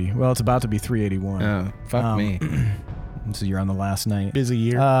 380. Well, it's about to be 381. Oh, fuck me. So you're on the last night. Busy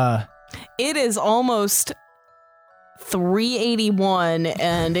year. It is almost 381,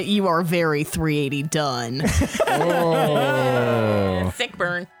 and you are very 380 done. Oh. Thick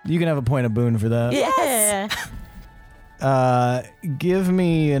burn. You can have a point of boon for that. Yeah. Give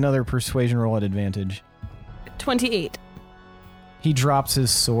me another persuasion roll at advantage. 28. He drops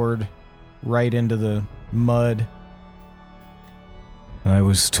his sword right into the mud. I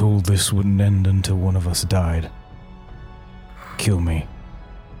was told this wouldn't end until one of us died. Kill me.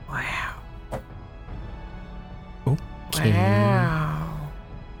 Wow. Okay. Wow.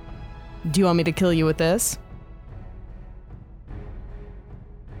 Do you want me to kill you with this?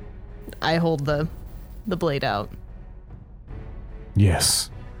 I hold the blade out. Yes.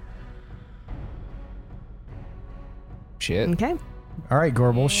 Shit. Okay. All right,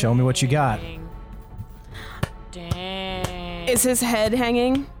 Gorbel, show me what you got. Dang. Is his head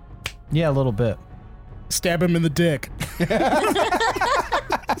hanging? Yeah, a little bit. Stab him in the dick.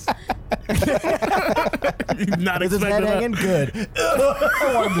 Not Is his head expecting that. hanging? Good.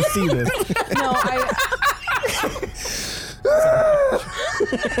 I want him to see this. No,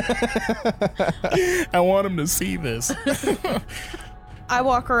 I want him to see this. I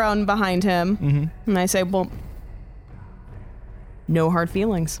walk around behind him and I say, well, no hard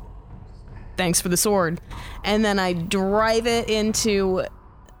feelings. Thanks for the sword. And then I drive it into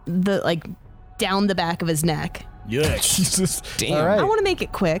down the back of his neck. Yuck. Jesus. Damn. All right. I want to make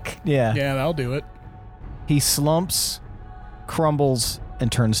it quick. Yeah. Yeah, that'll do it. He slumps, crumbles,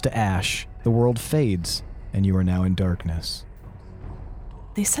 and turns to ash. The world fades, and you are now in darkness.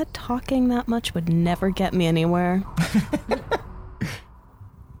 They said talking that much would never get me anywhere.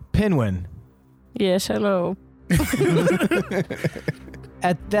 Pinwin, Yes, hello.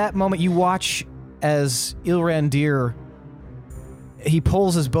 at that moment, you watch as Ilrandir, he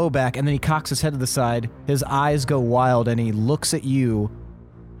pulls his bow back, and then he cocks his head to the side. His eyes go wild, and he looks at you,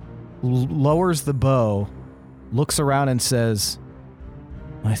 lowers the bow, looks around, and says,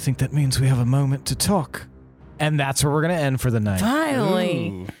 I think that means we have a moment to talk. And that's where we're going to end for the night.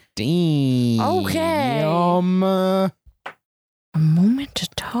 Finally. Damn. Okay. A A moment to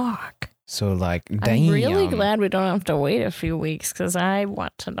talk. So, like, damn. I'm really glad we don't have to wait a few weeks because I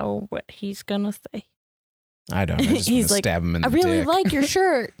want to know what he's going to say. I don't. I just He's want to like, stab him in I the really dick. like your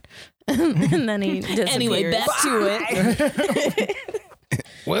shirt. And then he disappears. Anyway, back to it.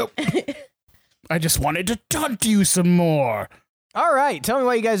 Well, I just wanted to taunt you some more. All right, tell me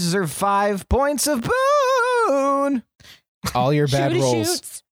why you guys deserve 5 points of boon. all your bad Shooty rolls.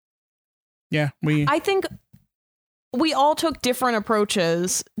 shoots. Yeah, I think we all took different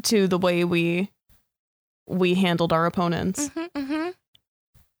approaches to the way we handled our opponents,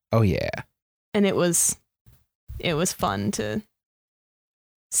 Oh yeah. and it was fun to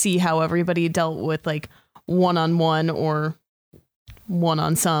see how everybody dealt with like one-on-one or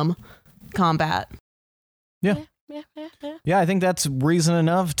one-on-some combat. Yeah. Yeah, I think that's reason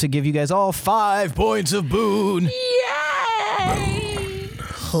enough to give you guys all 5 points of boon. Yay!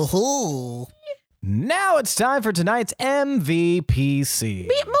 Now it's time for tonight's MVPC.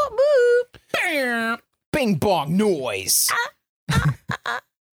 Beep, boop, boop. Bing bong noise.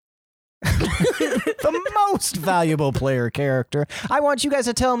 The most valuable player character. I want you guys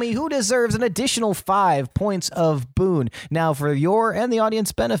to tell me who deserves an additional 5 points of boon. Now, for your and the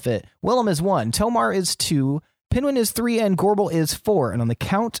audience benefit, Willem is 1, Tomar is 2, Pinwin is 3, and Gorbel is 4. And on the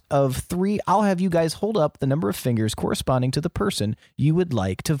count of 3, I'll have you guys hold up the number of fingers corresponding to the person you would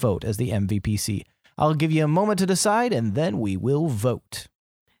like to vote as the MVPC. I'll give you a moment to decide, and then we will vote.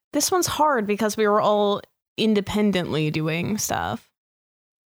 This one's hard because we were all independently doing stuff.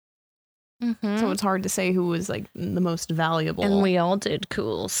 So it's hard to say who was like the most valuable. And we all did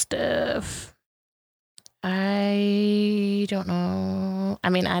cool stuff. I don't know. I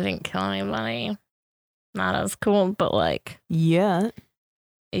mean, I didn't kill anybody. Not as cool, but like, yeah.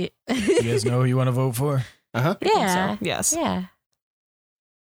 You guys know who you want to vote for? Uh-huh. Yeah. Yes. Yeah.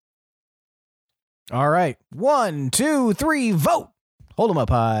 All right. 1, 2, 3, vote. Hold them up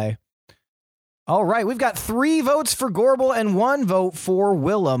high. All right. We've got 3 votes for Gorbel and 1 vote for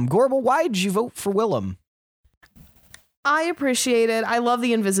Willem. Gorbel, why did you vote for Willem? I appreciate it. I love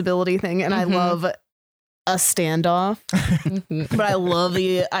the invisibility thing, and I love a standoff. But I love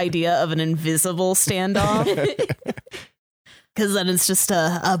the idea of an invisible standoff. Because then it's just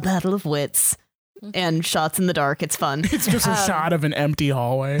a battle of wits and shots in the dark. It's fun. It's just a shot of an empty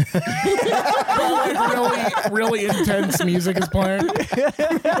hallway. Like really intense music is playing.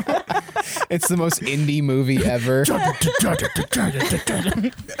 It's the most indie movie ever. Yeah,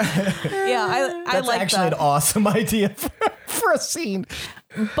 I That's like actually that. an awesome idea for a scene.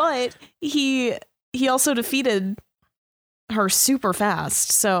 But he also defeated her super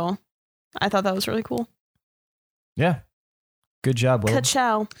fast, so I thought that was really cool. Yeah. Good job, Willem.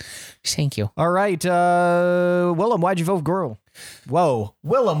 Ka-chow. Thank you. All right. Willem, why'd you vote for Gorbel? Whoa.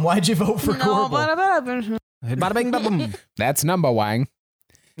 Willem, why'd you vote for Gorbel? Bada bing, bada boom. That's number Wang.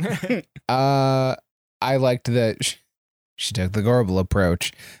 I liked that she took the Gorbel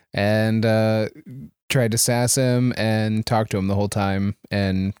approach and tried to sass him and talk to him the whole time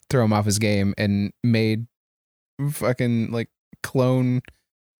and throw him off his game and made fucking like clone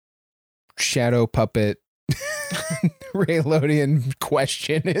shadow puppet Raylodian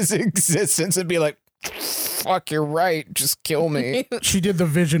question his existence and be like, fuck, you're right, just kill me. She did the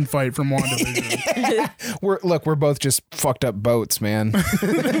vision fight from WandaVision. We're both just fucked up boats, man.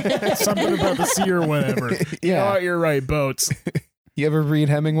 Something about the sea or whatever. Yeah. Oh, you're right, boats. You ever read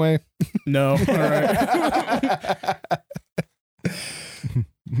Hemingway? No. All right.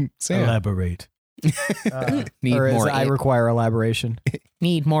 So, yeah. Elaborate. Need or more I require elaboration.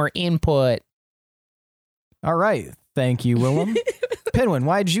 Need more input. All right. Thank you, Willem. Pinwin,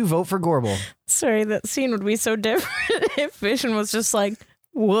 why did you vote for Gorbel? Sorry, that scene would be so different if Vision was just like,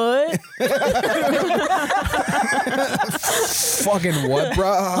 what? Fucking what,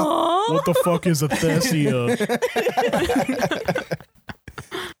 bro? Huh? What the fuck is a Thesia?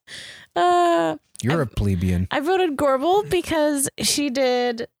 You're a plebeian. I voted Gorbel because she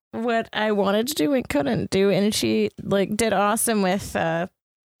did what I wanted to do and couldn't do, and she like did awesome with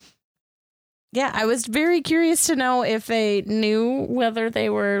yeah, I was very curious to know if they knew whether they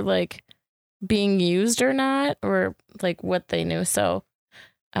were like being used or not, or like what they knew. So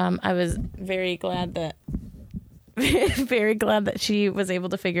I was very glad that she was able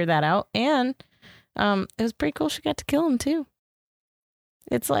to figure that out, and it was pretty cool she got to kill him too.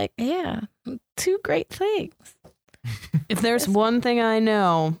 It's like, yeah, 2 great things. If there's one thing I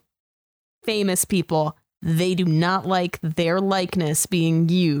know, famous people, they do not like their likeness being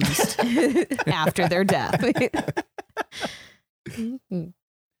used after their death.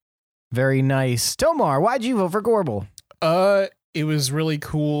 Very nice. Tomar, why'd you vote for Gorbel? It was really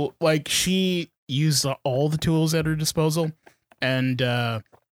cool. Like, she used all the tools at her disposal, and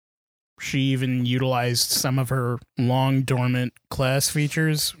she even utilized some of her long dormant class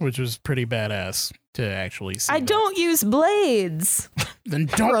features, which was pretty badass to actually see. I that. don't use blades. Then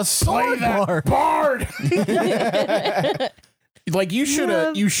You're a don't play sword that bard. bard. Like you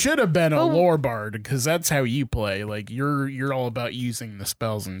should have been a lore bard because that's how you play. Like you're all about using the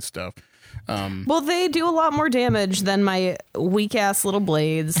spells and stuff. Well, they do a lot more damage than my weak ass little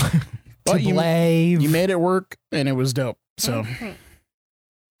blades. But you Blave. made it work and it was dope. So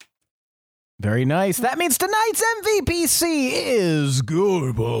Very nice. That means tonight's MVPC is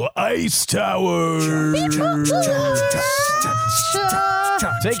Gorbel Ice Tower.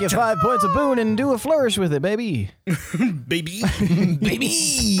 take your 5 points of boon and do a flourish with it, baby. baby.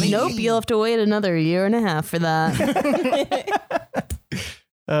 Nope, you'll have to wait another 1.5 years for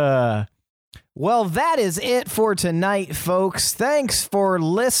that. Well, that is it for tonight, folks. Thanks for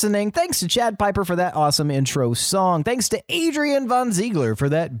listening. Thanks to Chad Piper for that awesome intro song. Thanks to Adrian Von Ziegler for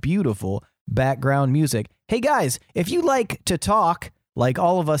that beautiful background music. Hey, guys, if you like to talk, like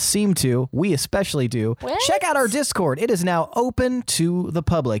all of us seem to, we especially do, check out our Discord. It is now open to the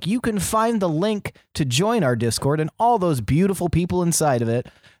public. You can find the link to join our Discord and all those beautiful people inside of it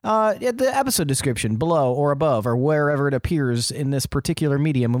at the episode description below or above or wherever it appears in this particular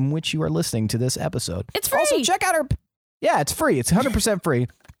medium in which you are listening to this episode. It's free. Also, check out our... Yeah, it's free. It's 100% free.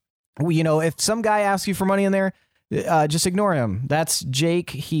 You know, if some guy asks you for money in there, just ignore him. That's Jake.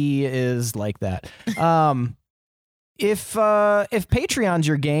 He is like that. If Patreon's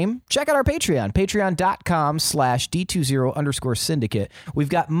your game, check out our Patreon, patreon.com/D20_syndicate. We've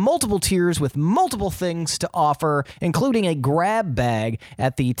got multiple tiers with multiple things to offer, including a grab bag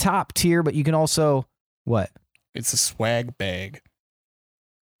at the top tier, but you can also, what? It's a swag bag.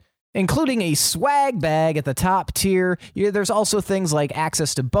 Including a swag bag at the top tier. There's also things like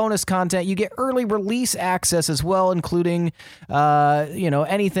access to bonus content. You get early release access as well, including,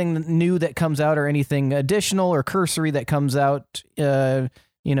 anything new that comes out or anything additional or cursory that comes out, tangentially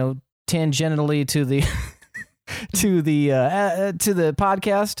to the to the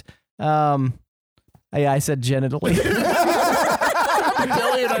podcast. I said genitally.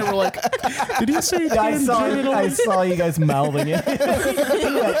 Billy and I were like, did he say I saw you guys mouthing it.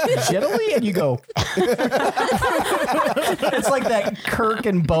 Gently, and you go. It's like that Kirk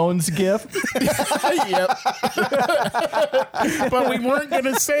and Bones gif. Yep. But we weren't going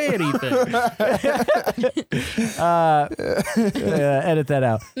to say anything. Edit that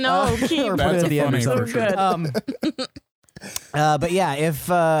out. No, keep. Or put it at the end or That's something. good. But yeah,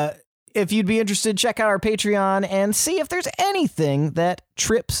 if you'd be interested, check out our Patreon and see if there's anything that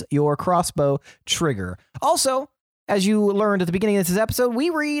trips your crossbow trigger. Also, as you learned at the beginning of this episode, we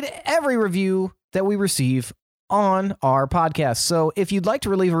read every review that we receive on our podcast. So if you'd like to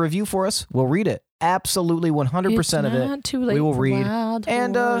leave a review for us, we'll read it. Absolutely 100% of it. We will read.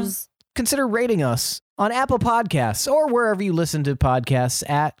 And consider rating us on Apple Podcasts or wherever you listen to podcasts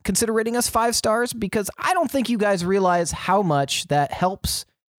at. Consider rating us 5 stars because I don't think you guys realize how much that helps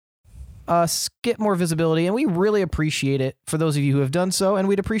us get more visibility, and we really appreciate it for those of you who have done so, and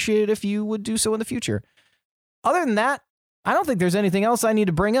we'd appreciate it if you would do so in the future. Other than that, I don't think there's anything else I need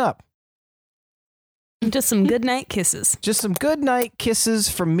to bring up. Just some good night kisses. Just some good night kisses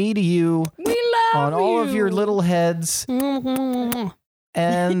from me to you. We love on all of your little heads.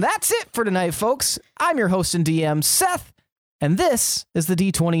 And that's it for tonight, folks. I'm your host and DM, Seth, and this is the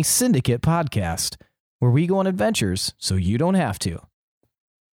D20 Syndicate Podcast, where we go on adventures so you don't have to.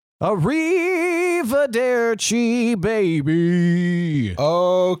 Arrivederci, baby.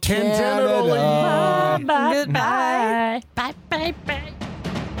 Oh, Canada. Bye. Bye. Bye. Bye. Bye.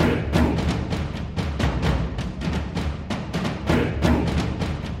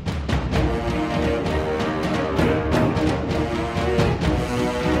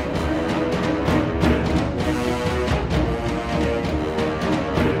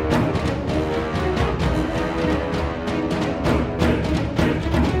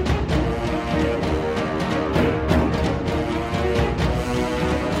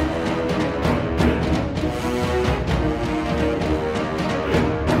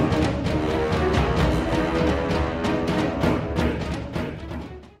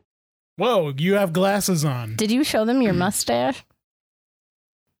 Whoa, you have glasses on. Did you show them your mustache?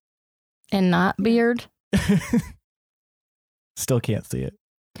 And not beard? Still can't see it.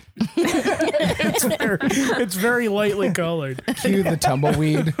 It's very lightly colored. Cue the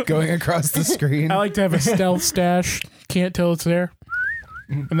tumbleweed going across the screen. I like to have a stealth stash. Can't tell it's there.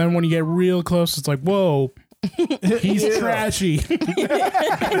 And then when you get real close, it's like, whoa, he's trashy.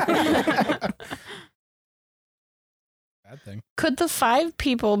 Bad thing. Could the 5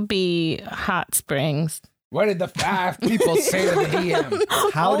 people be hot springs? What did the 5 people say to the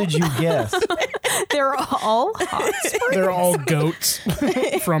DM? How did you guess? They're all hot springs. They're all goats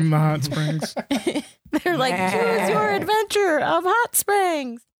from the hot springs. They're like, choose your adventure of hot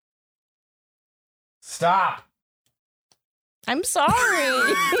springs. Stop. I'm sorry.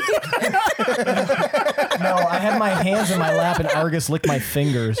 No, I had my hands in my lap and Argus licked my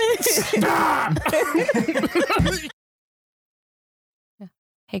fingers.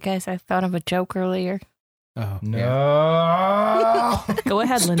 Hey guys, I thought of a joke earlier. Oh, No. yeah. Go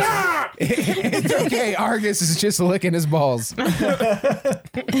ahead, Lindsay. It's okay. Argus is just licking his balls.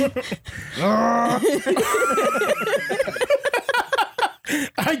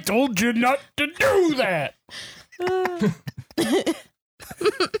 I told you not to do that.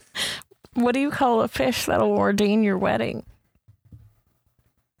 What do you call a fish that'll ordain your wedding?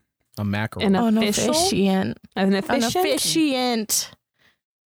 A mackerel. An official? Officiant. An An officiant? officiant.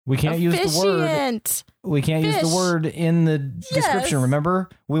 We can't use the word. Officiant. We can't use Fish. the word in the description, Yes. remember?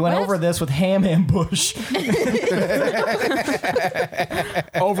 We went What? over this with Ham Ambush.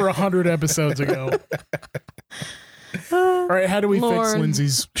 Over 100 episodes ago. All right, how do we fix Lord.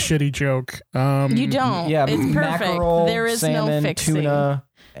 Lindsay's shitty joke? You don't. Yeah, it's perfect. mackerel, There is salmon, no fixing. tuna,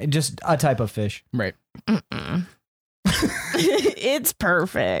 just a type of fish. Right. It's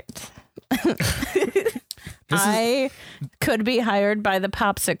perfect. I could be hired by the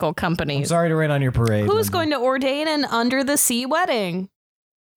popsicle I'm companies. sorry to rain on your parade. Who's Lindsay. going to ordain an under the sea wedding?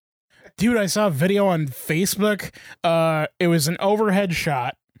 Dude, I saw a video on Facebook. It was an overhead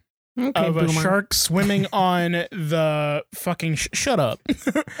shot Okay, of a boomer. shark swimming on the fucking shut up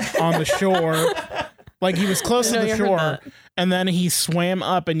on the shore. Like he was close to I know the you heard shore, that. and then he swam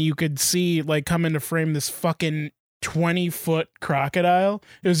up, and you could see like come into frame this fucking 20-foot crocodile.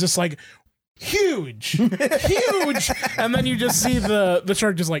 It was just like huge, huge, and then you just see the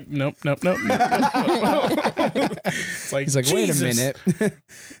shark just like nope. It's like He's like, wait a Jesus. minute.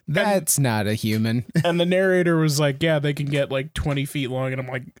 That's not a human. And the narrator was like, yeah, they can get like 20 feet long. And I'm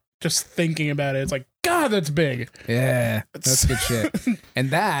like, just thinking about it, it's like, God, that's big. Yeah, that's good shit. And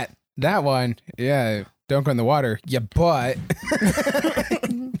that one, yeah, don't go in the water. Yeah, but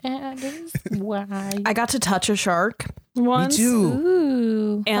That is why. I got to touch a shark once.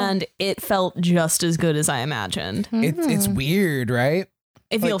 Ooh. And it felt just as good as I imagined. it's weird, right?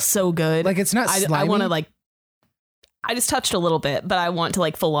 It Like- feels so good. Like it's not I slimy. want to like, I just touched a little bit, but I want to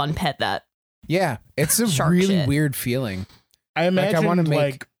like full on pet that. Yeah, it's a Shark really shit. weird feeling. I imagine wanna like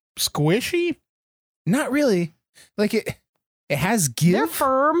make- squishy. Not really. Like it has give. They're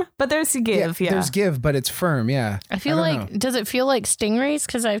firm, but there's a give. Yeah. There's give, but it's firm. Yeah. I feel don't like, know. does it feel like stingrays?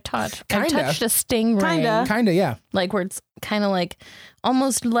 Because I've touched Kinda. a stingray. Kinda. Kinda, yeah. Like where it's kind of like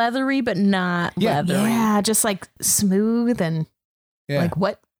almost leathery, but not Yeah. leathery. Yeah, just like smooth and Yeah. like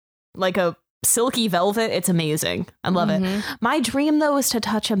what? Like a silky velvet. It's amazing. I love it. Mhm. My dream though is to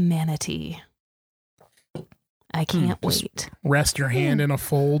touch a manatee. I can't wait. Rest your hand in a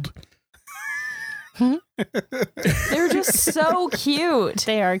fold. They're just so cute.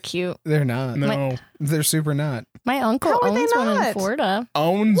 They are cute. They're not. No, They're super not. My uncle How are they owns one in not? Florida.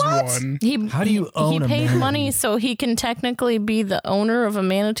 owns What? one. He How do you own he a paid manatee? money so he can technically be the owner of a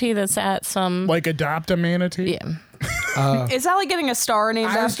manatee that's at some Like adopt a manatee. yeah. Is that like getting a star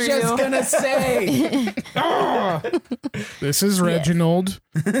named after you? gonna say. This is Reginald.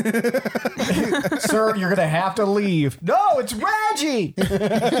 Sir, you're going to have to leave. No, it's Reggie.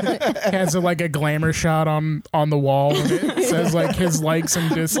 Has like a glamour shot on the wall. And it says like his likes and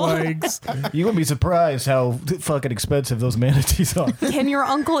dislikes. You wouldn't be surprised how fucking expensive those manatees are. Can your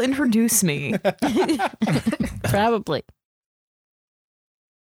uncle introduce me? Probably.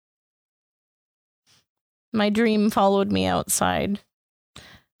 My dream followed me outside.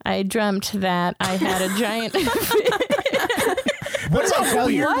 I dreamt that I had a giant What's a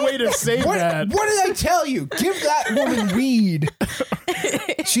weird way to say that? What did I tell you? Give that woman weed.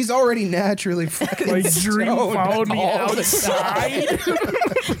 She's already naturally fucking Like dream stoned followed me all the outside.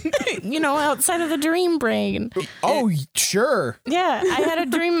 outside of the dream brain. Oh, sure. Yeah, I had a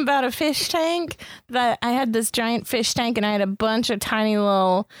dream about a fish tank that I had this giant fish tank and I had a bunch of tiny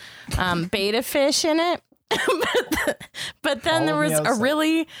little beta fish in it. But then there was a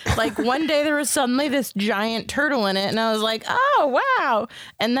really like one day there was suddenly this giant turtle in it and I was like, oh wow.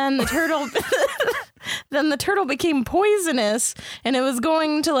 And then the turtle became poisonous and it was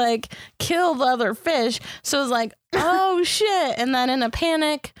going to like kill the other fish. So it was like, oh shit. And then in a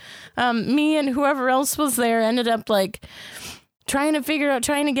panic, me and whoever else was there ended up like trying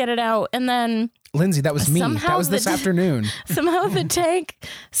to get it out. And then Lindsay, that was me. Somehow That was this the- afternoon. somehow the tank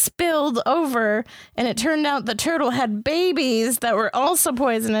spilled over and it turned out the turtle had babies that were also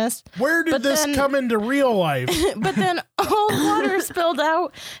poisonous. Where did But this then- come into real life? But then all water spilled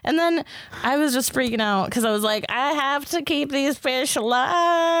out and then I was just freaking out because I was like, I have to keep these fish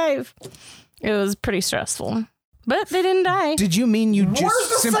alive. It was pretty stressful. But they didn't die. Did you mean you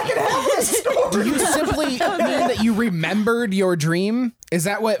just second half of the story? Do you simply mean that you remembered your dream? Is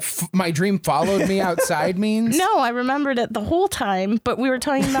that what my dream followed me outside means? No, I remembered it the whole time, but we were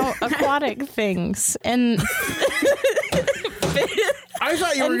talking about aquatic things. And I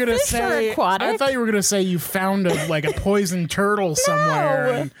thought you were And gonna fish are say. aquatic. I thought you were gonna say you found a poisoned turtle somewhere.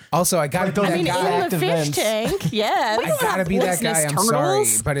 And Also, I gotta be Like that those guy. in the fish events. tank, yes. I gotta be that guy. I'm sorry,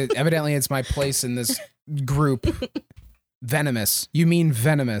 turtles. but evidently it's my place in this group. Venomous. You mean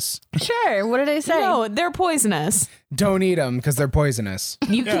venomous? Sure. What did I say? No, they're poisonous. Don't eat them because they're poisonous.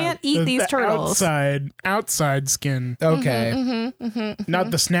 You can't eat these turtles. Outside skin, Okay. not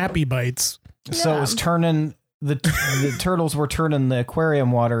the snappy bites. So it was turning the turtles were turning the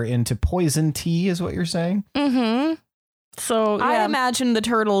aquarium water into poison tea, is what you're saying? Mm-hmm. So I yeah. imagine the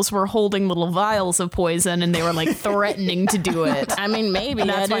turtles were holding little vials of poison and they were like threatening to do it. I mean, maybe And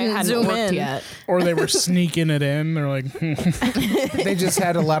that's I why it didn't hadn't zoom worked in. yet. Or they were sneaking it in. They're like, They just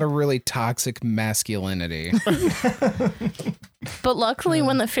had a lot of really toxic masculinity. But luckily,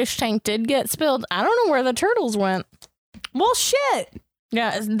 when the fish tank did get spilled, I don't know where the turtles went. Well, shit.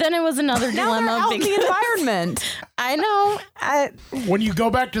 Yeah, then it was another Now they're dilemma. out in the environment. I know. when you go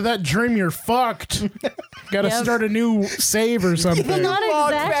back to that dream, you're fucked. Got to Yep. start a new save or something. Well, not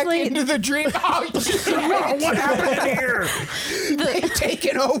exactly. into the dream. Oh, What happened here? they've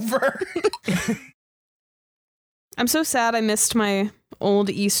taken over. I'm so sad I missed my old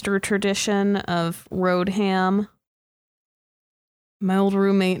Easter tradition of road ham. My old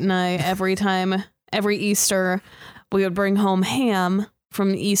roommate and I, every Easter, we would bring home ham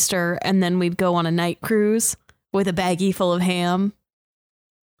from Easter and then we'd go on a night cruise with a baggie full of ham.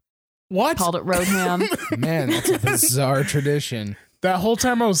 What? Called it road ham. Man, that's a bizarre tradition. That whole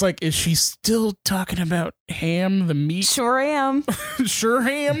time I was like, is she still talking about ham, the meat? Sure am. Sure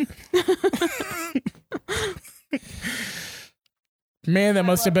ham? Man, that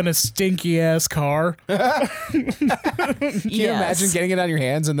must have been a stinky ass car. Can you imagine getting it on your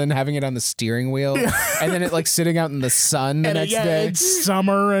hands and then having it on the steering wheel and then it like sitting out in the sun the And next day? it's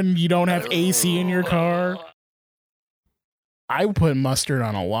summer and you don't have AC in your car. I put mustard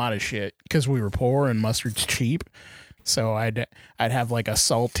on a lot of shit because we were poor and mustard's cheap. So I'd have like a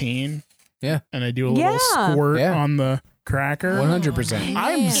saltine. Yeah. And I do a little Yeah. squirt Yeah. on the cracker. 100%.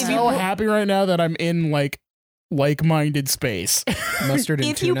 I'm so happy right now that I'm in like-minded space. Mustard and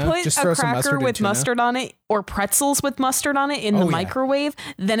If you tuna. put Just a throw some cracker mustard and with tuna. mustard on it or pretzels with mustard on it in the Oh, yeah. microwave,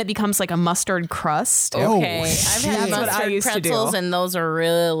 then it becomes like a mustard crust. Oh, Okay, I've shit. had That's what I mustard used to do. pretzels, and those are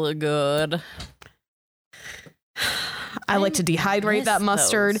really good. I like to dehydrate miss that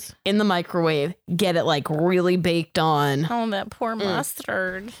mustard those. in the microwave, get it like really baked on. Oh, that poor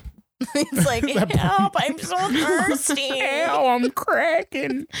mustard. It's like, help, I'm so thirsty. Ow, I'm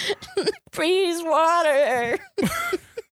cracking. Please, water.